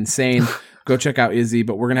 that's insane. Go check out Izzy,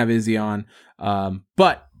 but we're going to have Izzy on.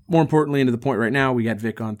 But more importantly, into the point right now, we got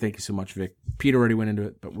Vic on. Thank you so much, Vic. Pete already went into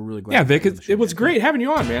it, but we're really glad. Yeah, Vic, it was great having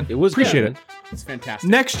you on, man. It was appreciate good. it. It's fantastic.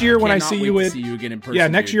 Next year when I see you again in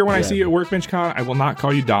person. next year when I see you at Workbench Con, I will not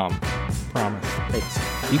call you Dom. Promise.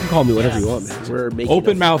 Thanks. You can call me whatever you want, man. We're making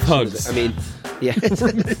open mouth hugs. I mean, yeah.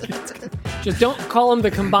 Just don't call him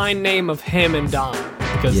the combined name of him and Dom,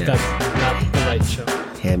 because that's not the right show.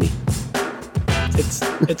 Hammy.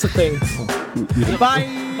 It's a thing. Bye.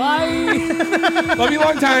 Bye. Love you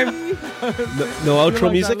long time. No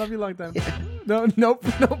outro music? Love you long time. No, nope.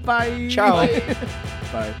 Bye. Ciao.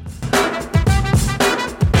 Bye.